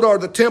gold or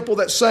the temple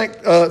that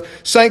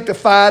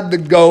sanctified the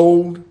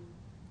gold?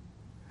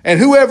 And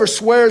whoever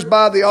swears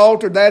by the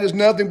altar, that is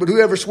nothing, but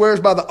whoever swears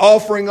by the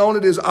offering on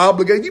it is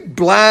obligated. You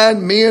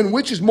blind men,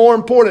 which is more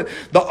important,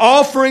 the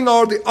offering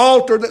or the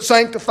altar that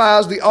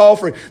sanctifies the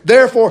offering?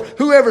 Therefore,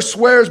 whoever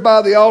swears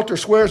by the altar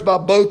swears by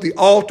both the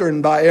altar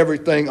and by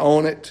everything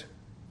on it.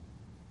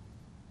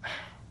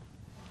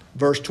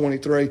 Verse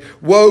 23,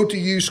 woe to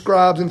you,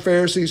 scribes and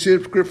Pharisees,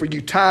 hypocrite, for you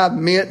tithe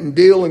mint and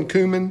dill and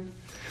cumin,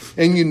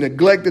 and you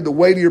neglected the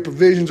weightier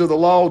provisions of the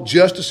law,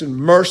 justice and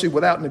mercy,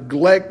 without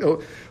neglect,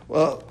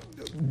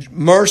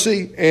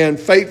 mercy and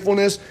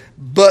faithfulness,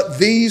 but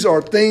these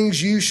are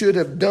things you should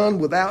have done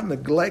without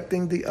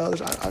neglecting the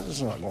others. I'm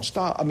just not going to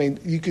stop. I mean,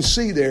 you can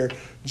see there,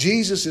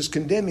 Jesus is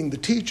condemning the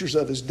teachers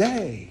of his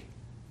day.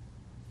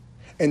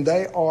 And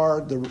they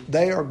are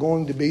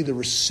going to be the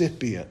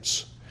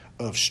recipients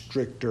of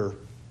stricter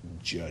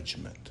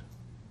judgment.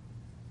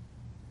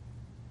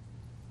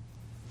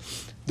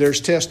 There's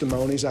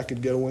testimonies. I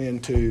could go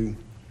into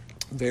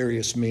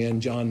various men.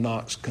 John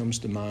Knox comes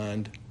to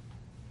mind.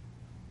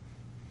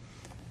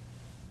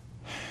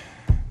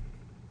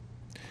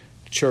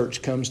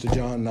 Church comes to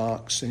John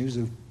Knox, and he was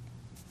a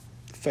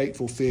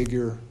faithful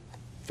figure,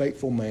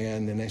 faithful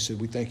man, and they said,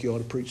 we think you ought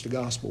to preach the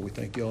gospel. We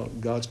think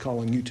God's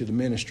calling you to the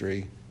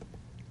ministry.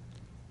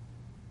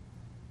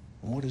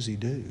 And what does he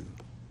do?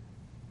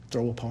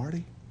 Throw a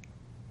party?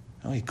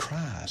 No, he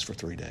cries for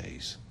 3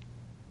 days.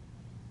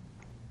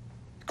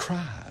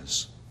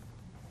 Cries.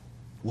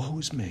 Woe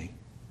is me.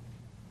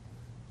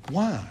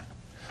 Why?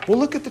 Well,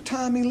 look at the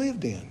time he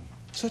lived in.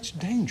 Such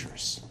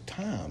dangerous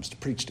times to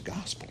preach the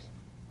gospel.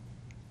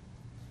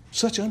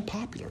 Such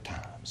unpopular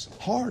times,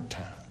 hard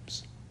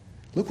times.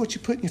 Look what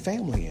you're putting your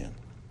family in.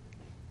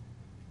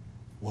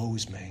 Woe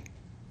is me.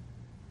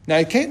 Now,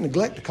 you can't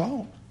neglect the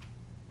call.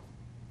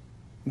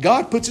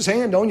 God puts his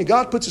hand on you.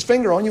 God puts his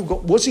finger on you.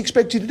 What's he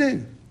expect you to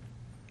do?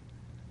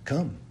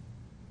 Come.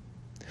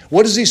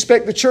 What does he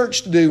expect the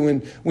church to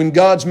do when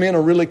God's men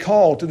are really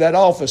called to that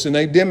office and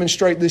they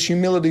demonstrate this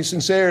humility,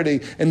 sincerity,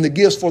 and the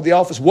gifts for the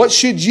office? What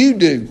should you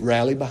do?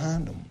 Rally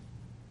behind them.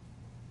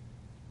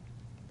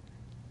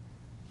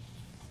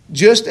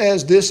 Just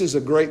as this is a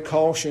great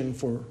caution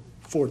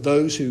for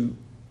those who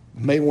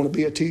may want to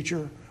be a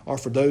teacher, or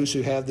for those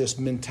who have this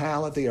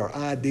mentality or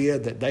idea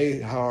that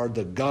they are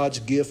the God's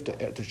gift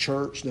at the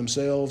church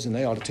themselves and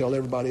they ought to tell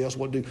everybody else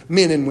what to do,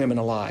 men and women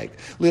alike.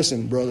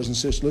 Listen, brothers and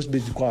sisters, let's be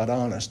quite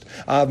honest.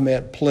 I've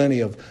met plenty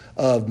of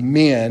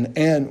men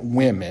and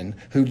women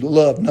who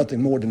love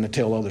nothing more than to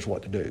tell others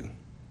what to do.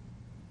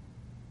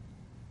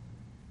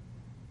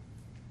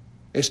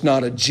 It's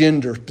not a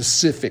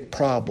gender-specific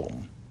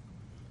problem.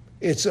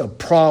 It's a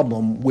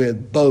problem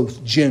with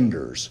both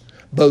genders.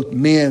 Both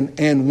men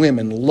and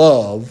women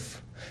love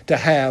to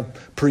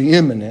have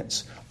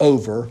preeminence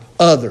over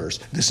others.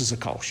 This is a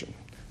caution.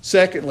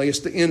 Secondly, it's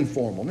the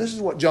informal. This is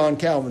what John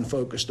Calvin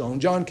focused on.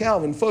 John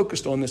Calvin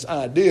focused on this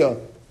idea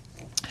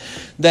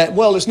that,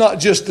 well, it's not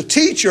just the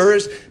teacher.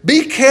 It's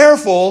be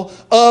careful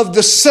of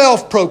the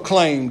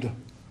self-proclaimed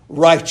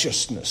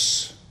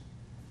righteousness.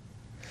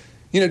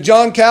 You know,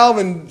 John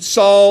Calvin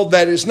saw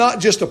that it's not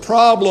just a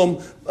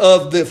problem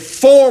of the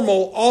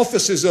formal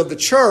offices of the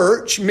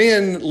church.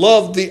 Men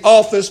love the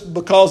office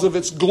because of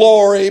its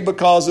glory,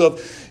 because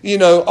of,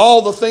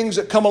 all the things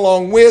that come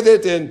along with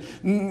it,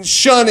 and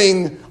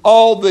shunning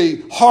all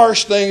the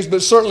harsh things,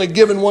 but certainly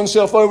giving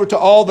oneself over to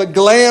all the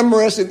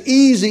glamorous and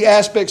easy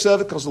aspects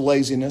of it because of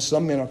laziness.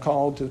 Some men are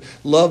called to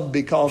love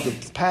because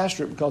of the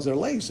pastorate because they're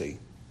lazy.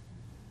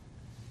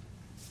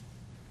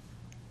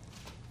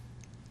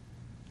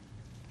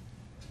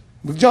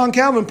 But John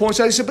Calvin points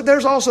out, he said, but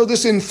there's also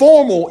this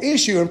informal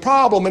issue and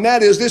problem, and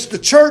that is this: the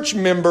church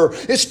member,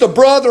 it's the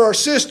brother or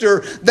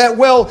sister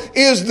that,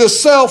 is the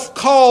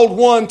self-called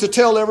one to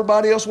tell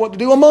everybody else what to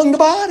do among the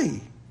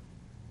body.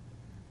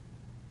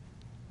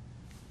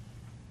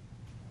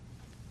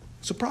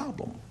 It's a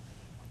problem.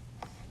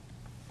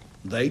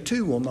 They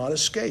too will not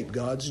escape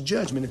God's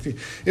judgment.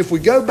 If we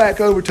go back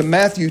over to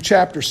Matthew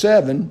chapter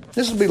 7,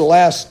 this will be the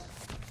last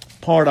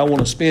part I want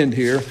to spend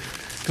here,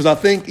 because I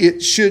think it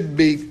should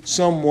be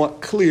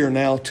somewhat clear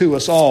now to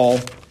us all.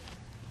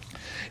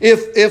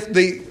 If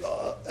the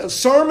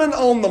Sermon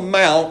on the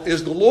Mount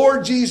is the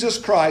Lord Jesus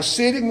Christ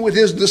sitting with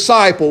his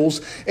disciples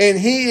and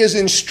he is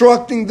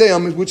instructing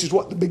them, which is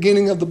what the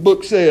beginning of the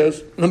book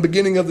says, the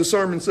beginning of the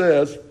sermon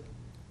says,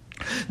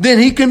 then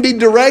he can be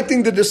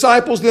directing the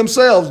disciples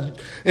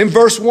themselves. In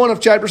verse 1 of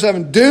chapter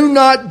 7, do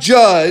not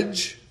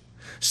judge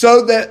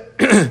so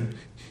that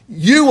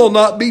you will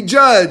not be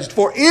judged.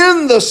 For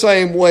in the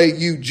same way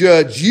you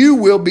judge, you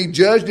will be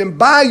judged. And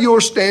by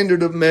your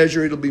standard of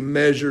measure, it'll be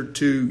measured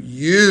to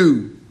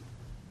you.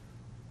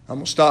 I'm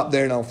going to stop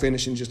there and I'll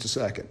finish in just a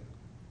second.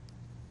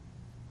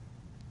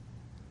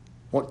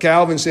 What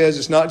Calvin says,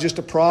 it's not just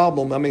a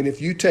problem. I mean,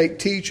 if you take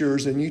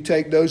teachers and you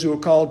take those who are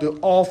called to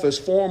office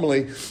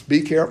formally,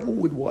 be careful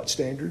with what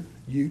standard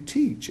you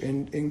teach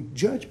and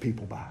judge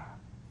people by.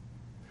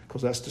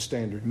 Because that's the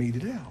standard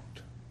meted out.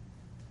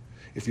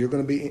 If you're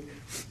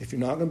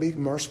not going to be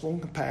merciful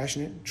and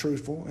compassionate and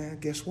truthful,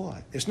 guess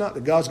what? It's not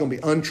that God's going to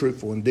be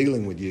untruthful in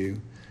dealing with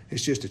you.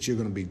 It's just that you're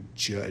going to be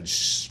judged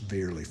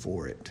severely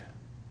for it.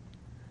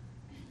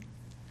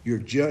 Your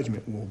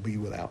judgment will be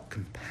without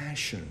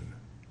compassion.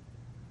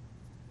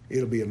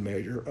 It'll be a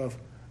measure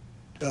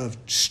of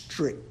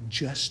strict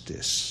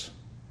justice.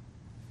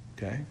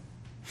 Okay?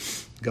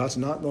 God's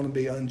not going to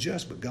be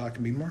unjust, but God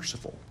can be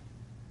merciful.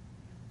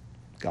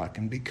 God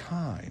can be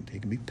kind. He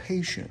can be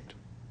patient.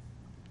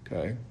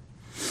 Okay.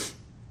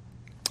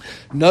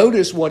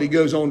 Notice what he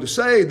goes on to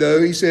say,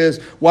 though. He says,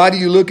 why do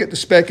you look at the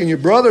speck in your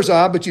brother's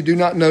eye, but you do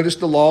not notice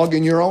the log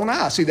in your own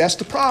eye? See, that's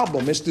the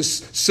problem. It's this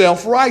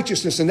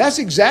self-righteousness. And that's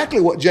exactly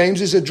what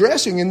James is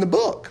addressing in the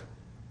book.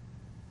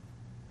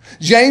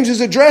 James is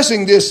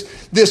addressing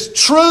this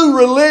true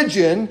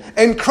religion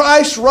and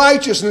Christ's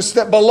righteousness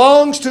that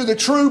belongs to the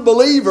true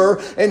believer,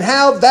 and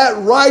how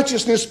that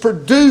righteousness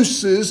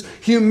produces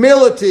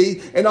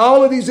humility and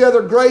all of these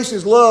other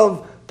graces: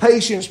 love,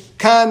 patience,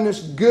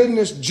 kindness,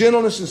 goodness,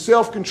 gentleness, and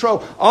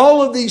self-control.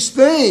 All of these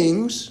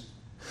things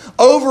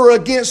over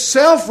against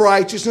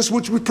self-righteousness,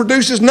 which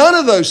produces none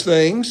of those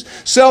things.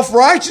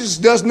 Self-righteousness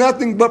does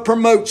nothing but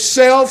promote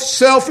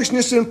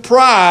selfishness, and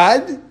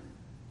pride.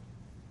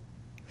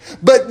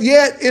 But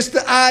yet it's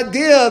the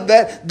idea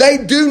that they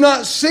do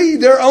not see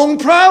their own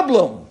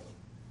problem.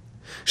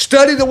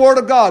 Study the Word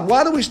of God.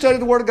 Why do we study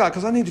the Word of God?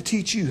 Because I need to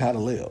teach you how to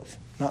live.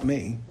 Not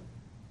me.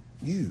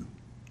 You.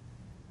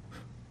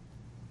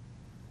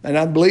 And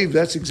I believe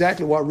that's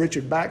exactly what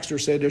Richard Baxter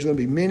said. There's going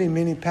to be many,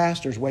 many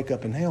pastors wake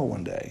up in hell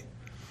one day.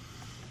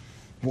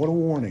 What a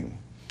warning.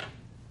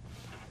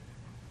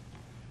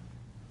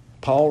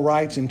 Paul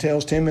writes and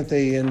tells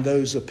Timothy in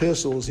those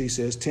epistles, he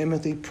says,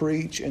 Timothy,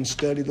 preach and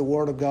study the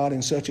Word of God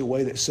in such a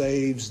way that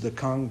saves the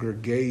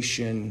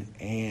congregation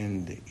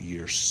and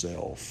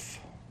yourself.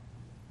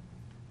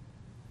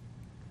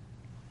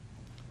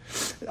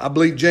 I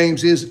believe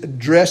James is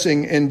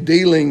addressing and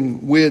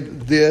dealing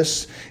with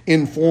this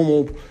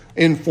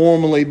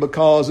informally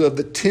because of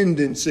the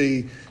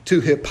tendency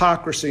to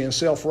hypocrisy and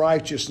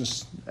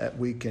self-righteousness that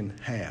we can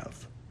have.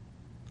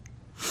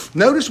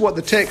 Notice what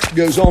the text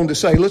goes on to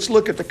say. Let's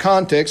look at the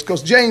context,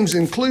 because James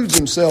includes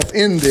himself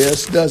in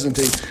this, doesn't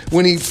he?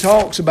 When he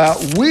talks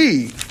about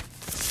we.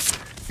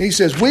 He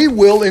says, we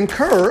will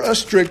incur a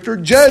stricter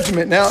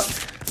judgment. Now,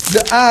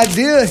 the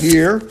idea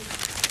here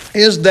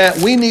is that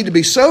we need to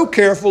be so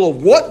careful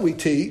of what we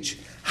teach,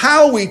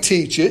 how we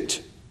teach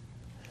it,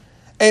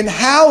 and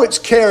how it's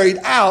carried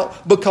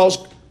out,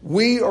 because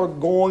we are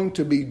going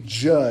to be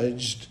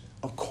judged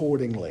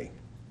accordingly.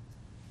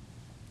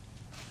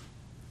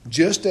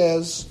 Just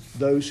as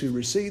those who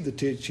receive the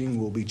teaching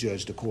will be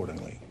judged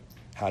accordingly.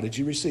 How did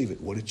you receive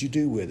it? What did you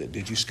do with it?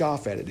 Did you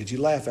scoff at it? Did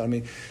you laugh at it? I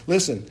mean,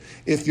 listen,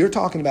 if you're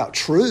talking about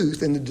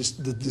truth and the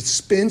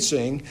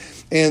dispensing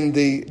and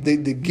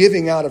the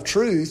giving out of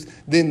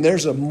truth, then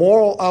there's a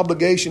moral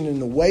obligation in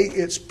the way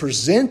it's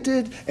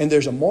presented, and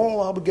there's a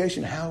moral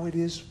obligation how it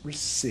is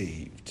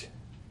received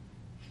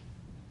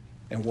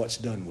and what's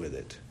done with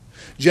it.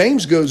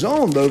 James goes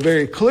on, though,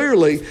 very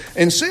clearly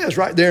and says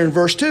right there in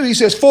verse 2, he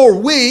says, for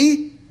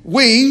we,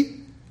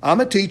 I'm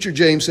a teacher,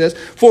 James says,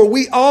 for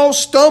we all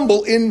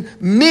stumble in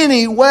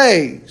many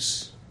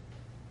ways.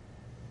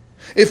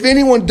 If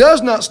anyone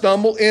does not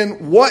stumble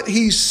in what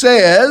he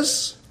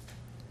says,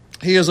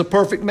 he is a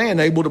perfect man,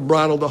 able to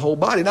bridle the whole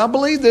body. And I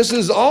believe this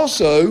is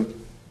also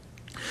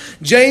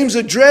James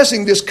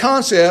addressing this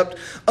concept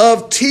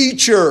of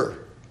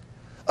teacher,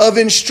 of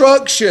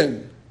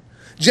instruction.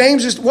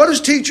 What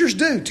does teachers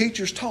do?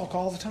 Teachers talk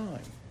all the time.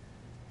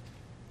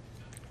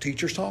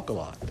 Teachers talk a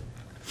lot.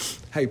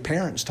 Hey,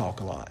 parents talk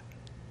a lot.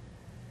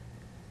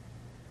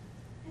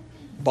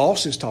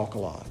 Bosses talk a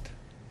lot.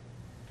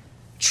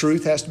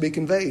 Truth has to be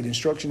conveyed.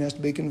 Instruction has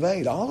to be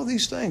conveyed. All of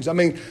these things. I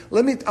mean,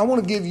 I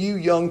want to give you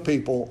young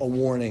people a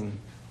warning.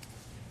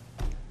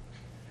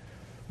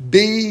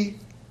 Be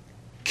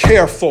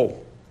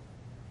careful.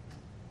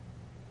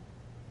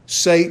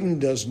 Satan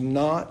does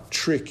not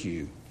trick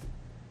you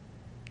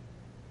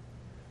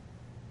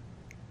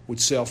with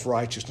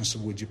self-righteousness or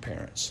with your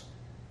parents.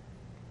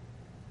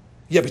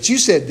 Yeah, but you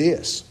said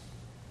this.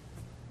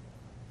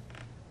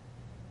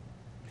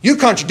 You're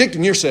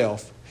contradicting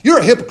yourself. You're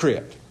a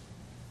hypocrite.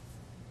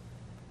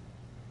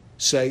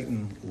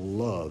 Satan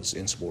loves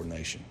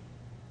insubordination.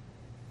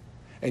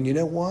 And you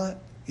know what?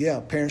 Yeah,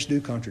 parents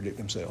do contradict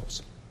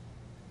themselves.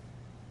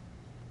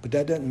 But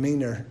that doesn't mean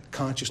they're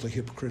consciously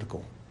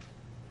hypocritical.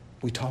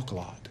 We talk a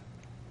lot.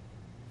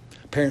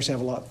 Parents have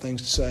a lot of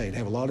things to say. They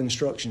have a lot of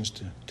instructions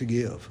to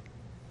give.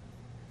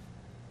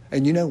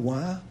 And you know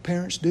why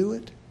parents do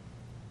it?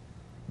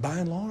 By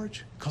and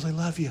large, because they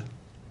love you.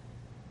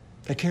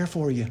 They care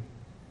for you.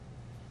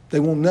 They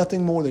want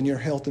nothing more than your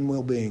health and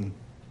well-being.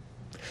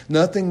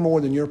 Nothing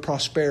more than your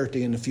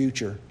prosperity in the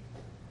future.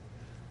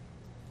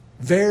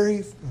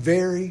 Very,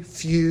 very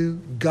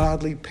few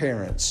godly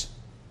parents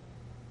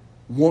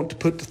want to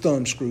put the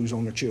thumb screws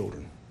on their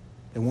children.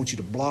 They want you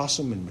to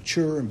blossom and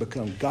mature and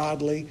become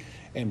godly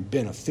and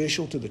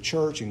beneficial to the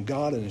church and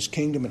God and His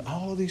kingdom and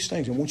all of these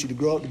things. They want you to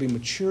grow up to be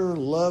mature,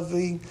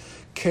 loving,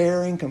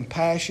 caring,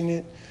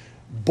 compassionate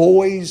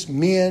boys,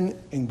 men,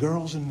 and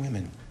girls and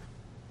women.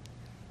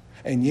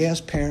 And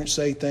yes, parents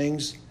say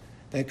things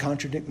that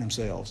contradict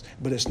themselves,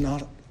 but it's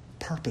not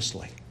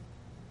purposely,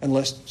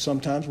 unless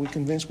sometimes we're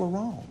convinced we're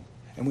wrong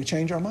and we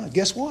change our minds.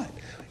 Guess what?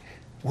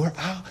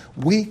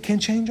 We can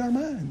change our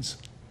minds.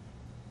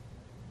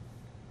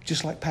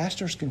 Just like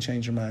pastors can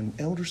change their mind,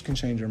 elders can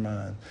change their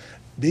mind,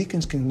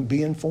 deacons can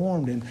be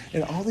informed,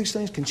 and all these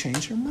things can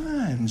change their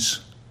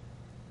minds.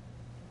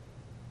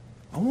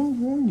 I want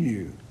to warn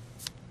you,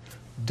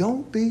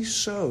 don't be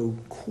so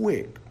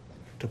quick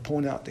to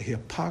point out the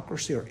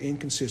hypocrisy or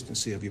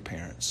inconsistency of your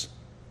parents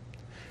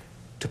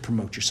to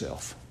promote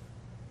yourself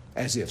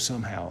as if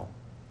somehow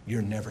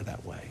you're never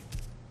that way.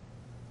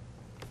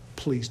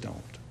 Please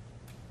don't.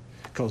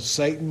 Because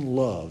Satan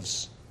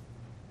loves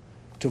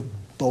to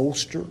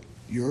bolster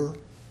your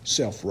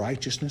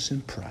self-righteousness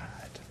and pride.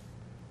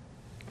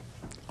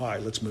 All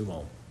right, let's move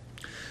on.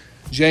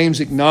 James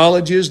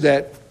acknowledges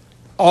that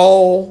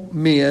all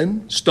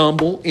men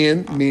stumble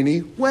in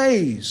many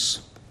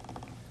ways.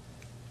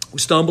 We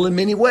stumble in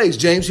many ways.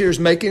 James here is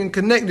making a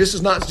connection. This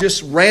is not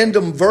just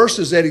random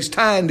verses that he's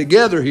tying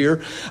together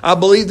here. I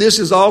believe this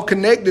is all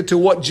connected to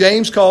what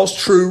James calls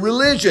true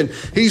religion.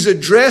 He's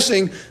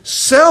addressing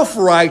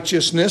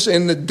self-righteousness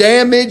and the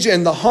damage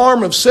and the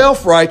harm of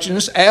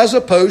self-righteousness as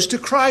opposed to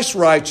Christ's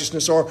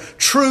righteousness or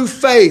true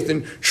faith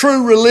and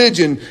true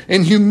religion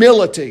and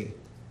humility.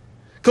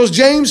 Because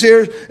James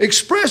here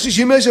expresses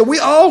humility. We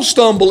all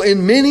stumble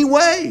in many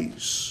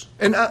ways.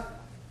 And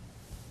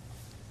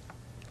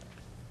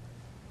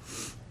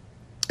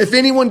if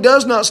anyone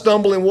does not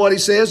stumble in what he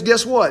says,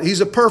 guess what?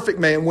 He's a perfect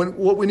man.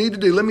 What we need to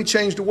do, let me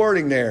change the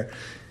wording there.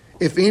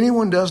 If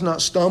anyone does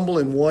not stumble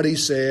in what he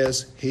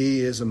says,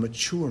 he is a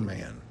mature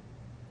man,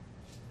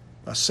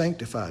 a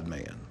sanctified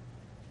man,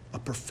 a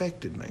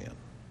perfected man,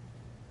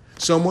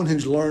 someone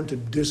who's learned to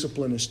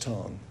discipline his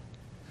tongue,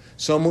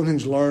 someone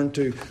who's learned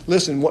to,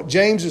 listen, what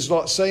James is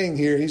not saying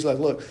here, he's like,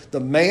 look, the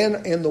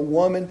man and the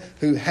woman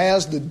who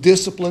has the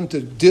discipline to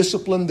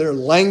discipline their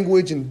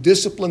language and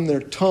discipline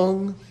their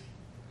tongue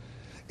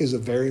is a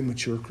very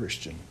mature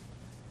Christian.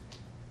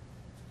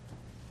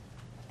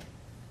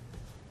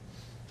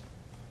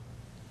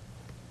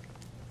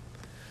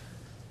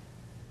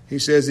 It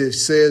says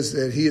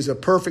that he is a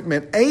perfect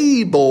man,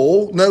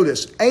 able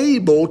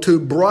to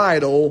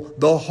bridle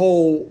the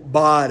whole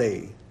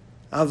body.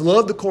 I've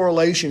loved the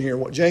correlation here.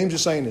 What James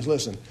is saying is,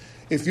 listen,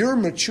 if you're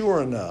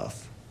mature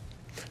enough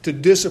to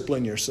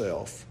discipline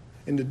yourself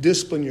and to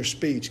discipline your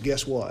speech,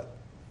 guess what?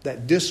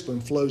 That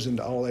discipline flows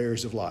into all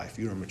areas of life.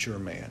 You're a mature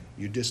man.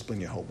 You discipline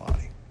your whole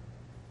body.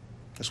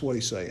 That's what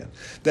he's saying.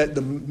 That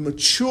the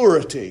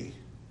maturity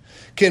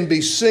can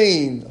be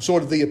seen,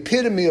 sort of the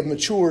epitome of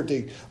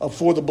maturity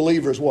for the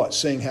believer is what?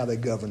 Seeing how they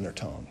govern their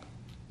tongue.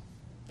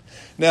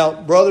 Now,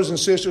 brothers and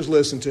sisters,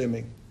 listen to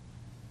me.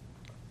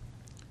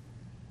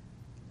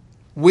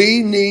 We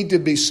need to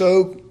be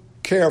so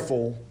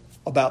careful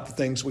about the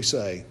things we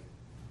say.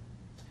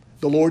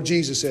 The Lord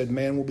Jesus said,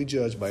 man will be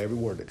judged by every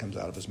word that comes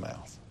out of his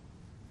mouth.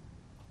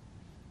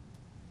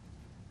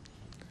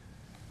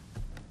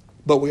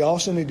 But we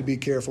also need to be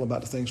careful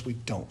about the things we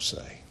don't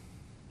say,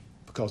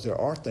 because there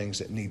are things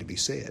that need to be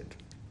said.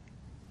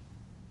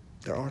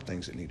 There are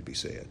things that need to be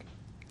said.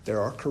 There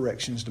are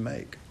corrections to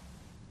make.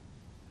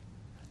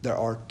 There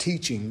are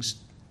teachings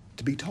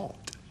to be taught.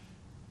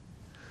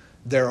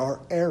 There are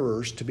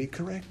errors to be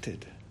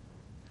corrected.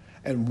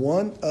 And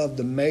one of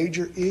the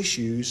major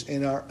issues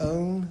in our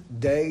own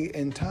day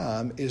and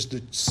time is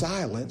the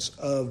silence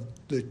of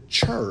the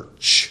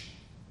church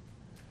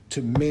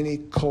to many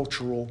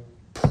cultural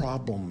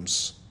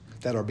problems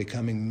that are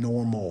becoming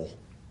normal.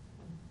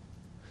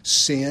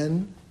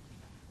 Sin,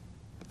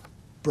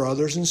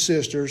 brothers and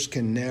sisters,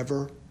 can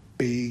never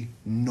be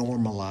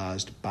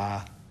normalized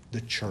by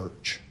the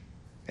church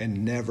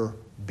and never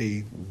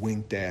be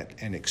winked at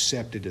and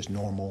accepted as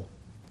normal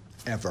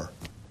ever.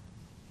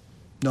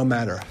 No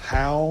matter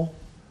how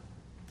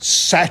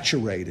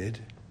saturated,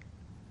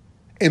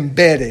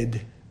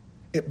 embedded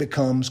it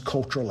becomes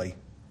culturally,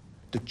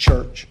 the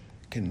church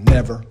can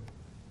never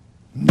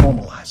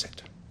normalize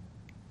it.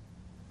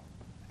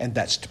 And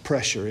that's the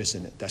pressure,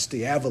 isn't it? That's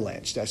the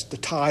avalanche. That's the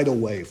tidal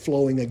wave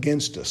flowing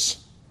against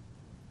us.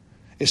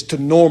 It's to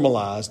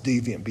normalize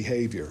deviant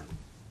behavior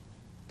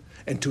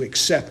and to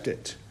accept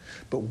it.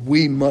 But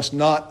we must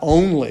not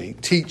only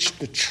teach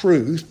the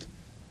truth,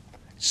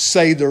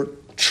 say the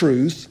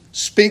truth,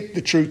 speak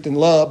the truth in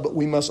love, but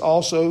we must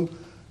also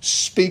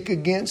speak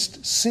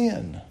against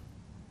sin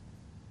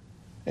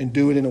and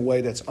do it in a way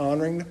that's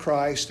honoring to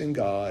Christ and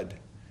God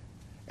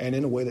and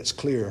in a way that's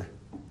clear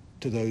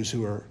to those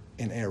who are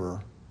in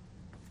error.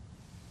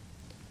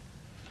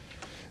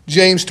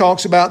 James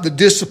talks about the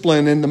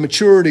discipline and the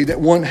maturity that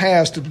one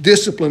has to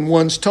discipline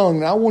one's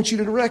tongue. Now, I want you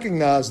to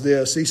recognize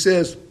this. He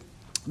says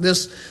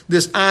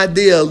this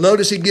idea.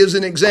 Notice he gives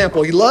an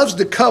example. He loves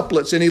the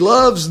couplets and he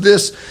loves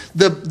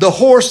the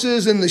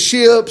horses and the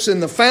ships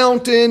and the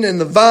fountain and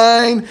the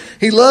vine.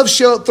 He loves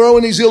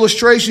throwing these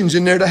illustrations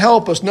in there to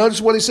help us.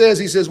 Notice what he says.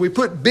 He says, we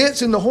put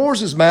bits in the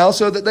horse's mouth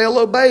so that they'll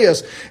obey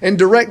us and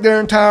direct their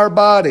entire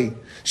body.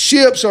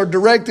 Ships are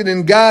directed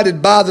and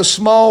guided by the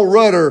small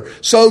rudder,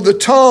 so the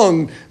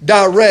tongue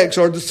directs,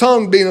 or the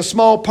tongue being a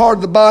small part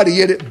of the body,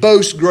 yet it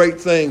boasts great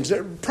things.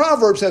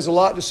 Proverbs has a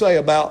lot to say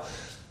about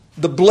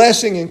the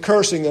blessing and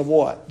cursing of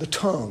what? The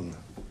tongue.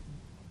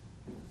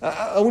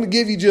 I want to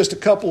give you just a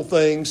couple of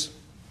things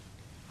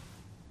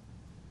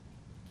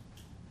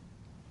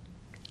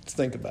to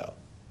think about.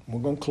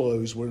 We're going to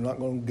close. We're not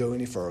going to go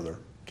any further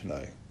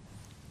tonight.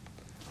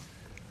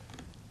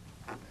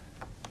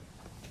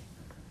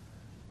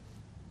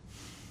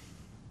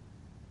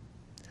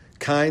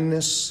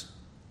 Kindness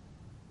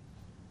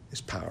is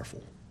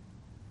powerful.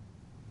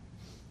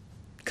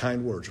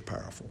 Kind words are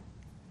powerful.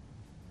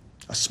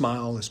 A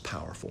smile is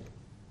powerful.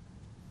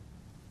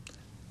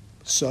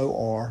 So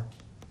are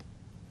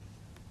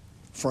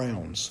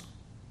frowns.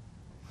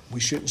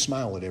 We shouldn't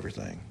smile at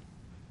everything.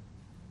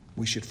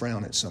 We should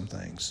frown at some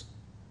things.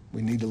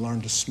 We need to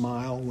learn to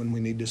smile when we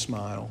need to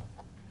smile,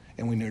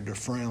 and we need to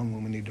frown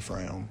when we need to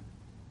frown.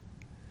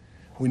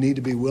 We need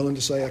to be willing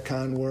to say a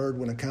kind word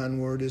when a kind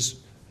word is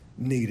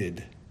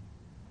needed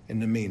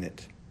and to mean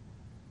it.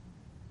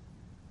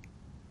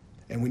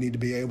 And we need to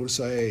be able to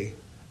say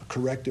a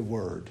corrective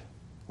word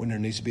when there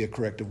needs to be a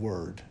corrective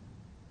word,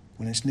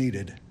 when it's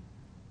needed.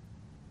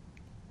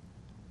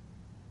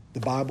 The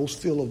Bible's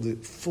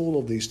full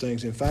of these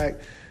things. In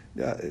fact,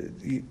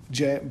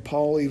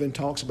 Paul even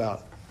talks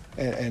about,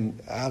 and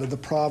out of the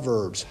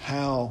Proverbs,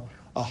 how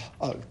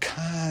a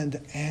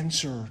kind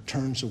answer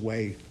turns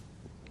away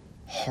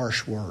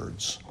harsh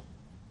words.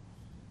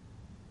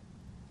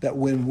 That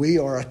when we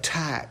are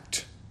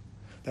attacked,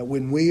 that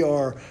when we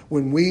are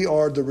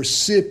the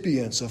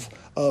recipients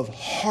of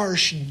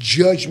harsh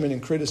judgment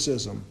and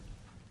criticism,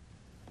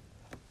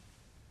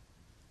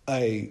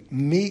 a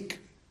meek,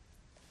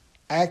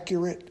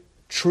 accurate,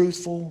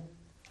 truthful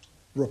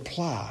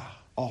reply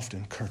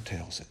often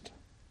curtails it.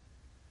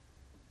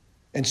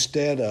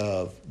 Instead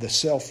of the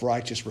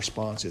self-righteous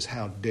response is,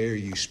 how dare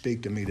you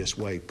speak to me this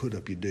way, put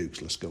up your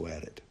dukes, let's go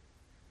at it.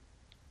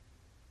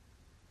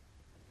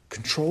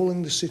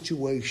 Controlling the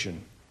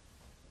situation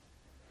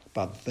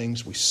by the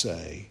things we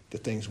say, the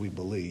things we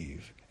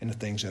believe, and the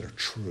things that are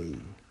true.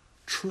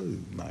 True,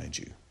 mind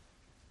you.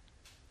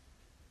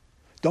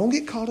 Don't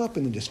get caught up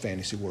in this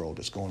fantasy world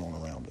that's going on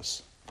around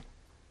us.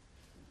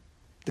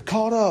 Get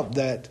caught up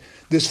that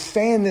this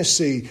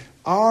fantasy,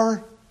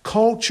 our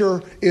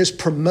culture is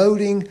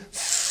promoting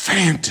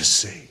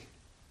fantasy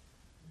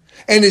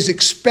and is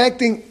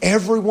expecting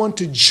everyone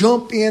to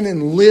jump in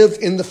and live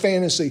in the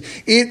fantasy.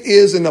 It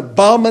is an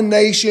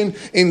abomination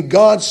in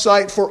God's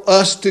sight for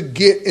us to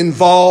get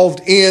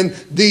involved in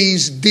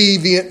these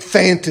deviant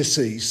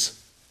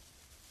fantasies.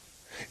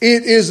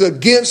 It is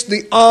against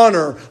the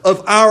honor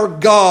of our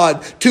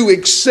God to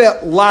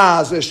accept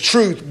lies as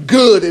truth,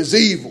 good as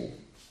evil,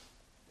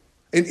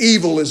 and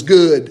evil as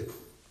good.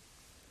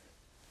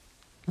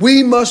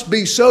 We must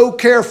be so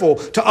careful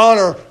to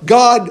honor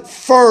God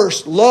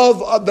first,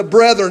 love the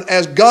brethren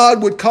as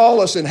God would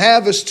call us and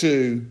have us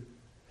to,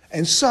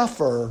 and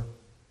suffer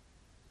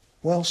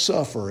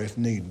if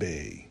need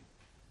be.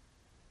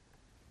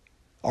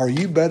 Are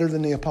you better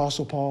than the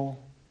Apostle Paul?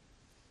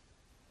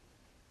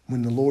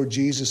 When the Lord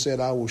Jesus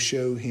said, I will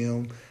show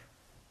him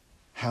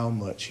how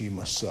much he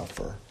must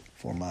suffer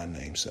for my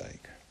name's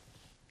sake.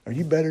 Are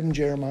you better than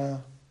Jeremiah?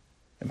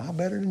 Am I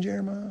better than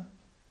Jeremiah?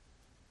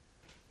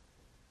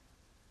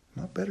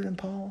 Am I better than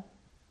Paul?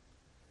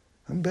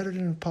 I'm better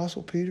than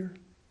Apostle Peter?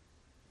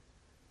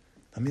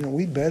 I mean, are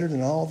we better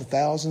than all the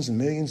thousands and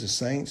millions of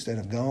saints that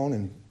have gone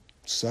and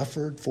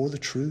suffered for the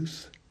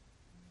truth?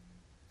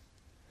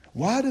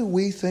 Why do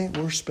we think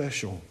we're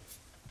special?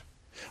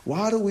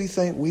 Why do we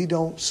think we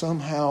don't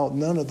somehow,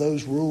 none of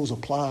those rules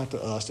apply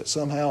to us, that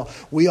somehow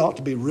we ought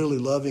to be really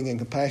loving and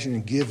compassionate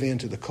and give in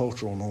to the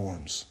cultural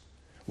norms?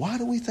 Why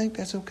do we think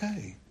that's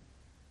okay?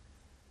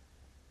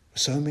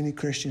 So many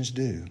Christians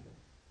do.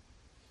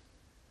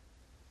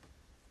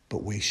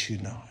 But we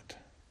should not.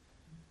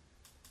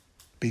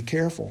 Be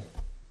careful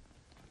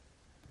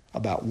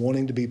about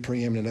wanting to be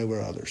preeminent over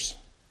others.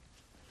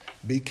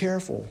 Be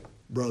careful,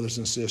 brothers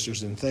and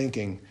sisters, in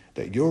thinking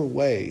that your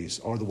ways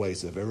are the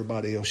ways that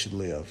everybody else should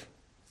live.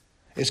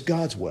 It's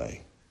God's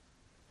way.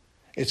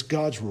 It's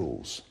God's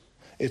rules.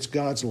 It's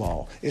God's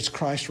law. It's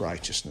Christ's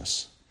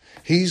righteousness.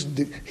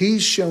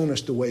 He's shown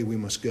us the way we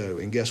must go.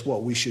 And guess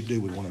what we should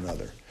do with one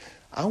another?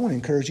 I want to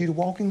encourage you to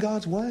walk in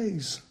God's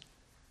ways.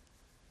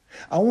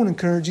 I want to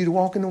encourage you to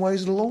walk in the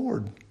ways of the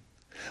Lord.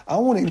 I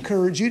want to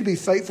encourage you to be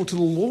faithful to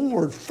the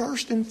Lord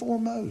first and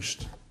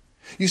foremost.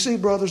 You see,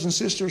 brothers and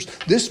sisters,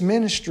 this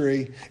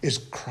ministry is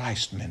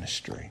Christ's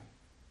ministry.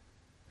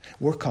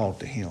 We're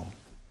called to Him,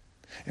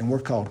 and we're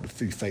called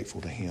to be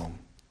faithful to Him.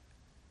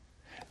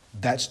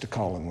 That's the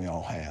calling we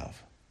all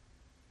have.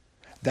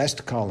 That's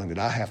the calling that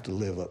I have to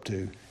live up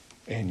to,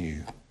 and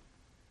you.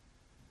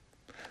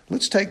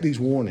 Let's take this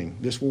warning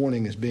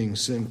as being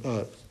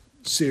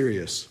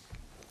serious.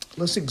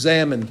 Let's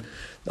examine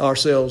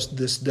ourselves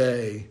this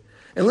day,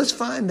 and let's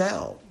find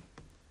out,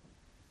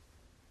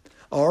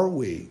 are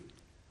we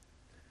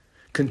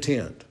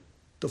content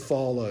to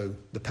follow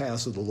the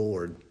paths of the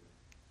Lord?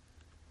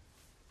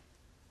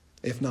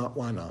 If not,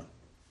 why not?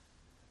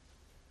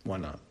 Why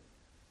not?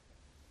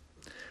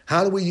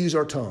 How do we use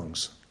our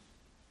tongues?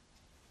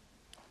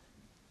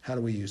 How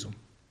do we use them?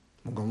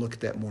 We're going to look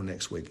at that more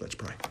next week. Let's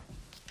pray.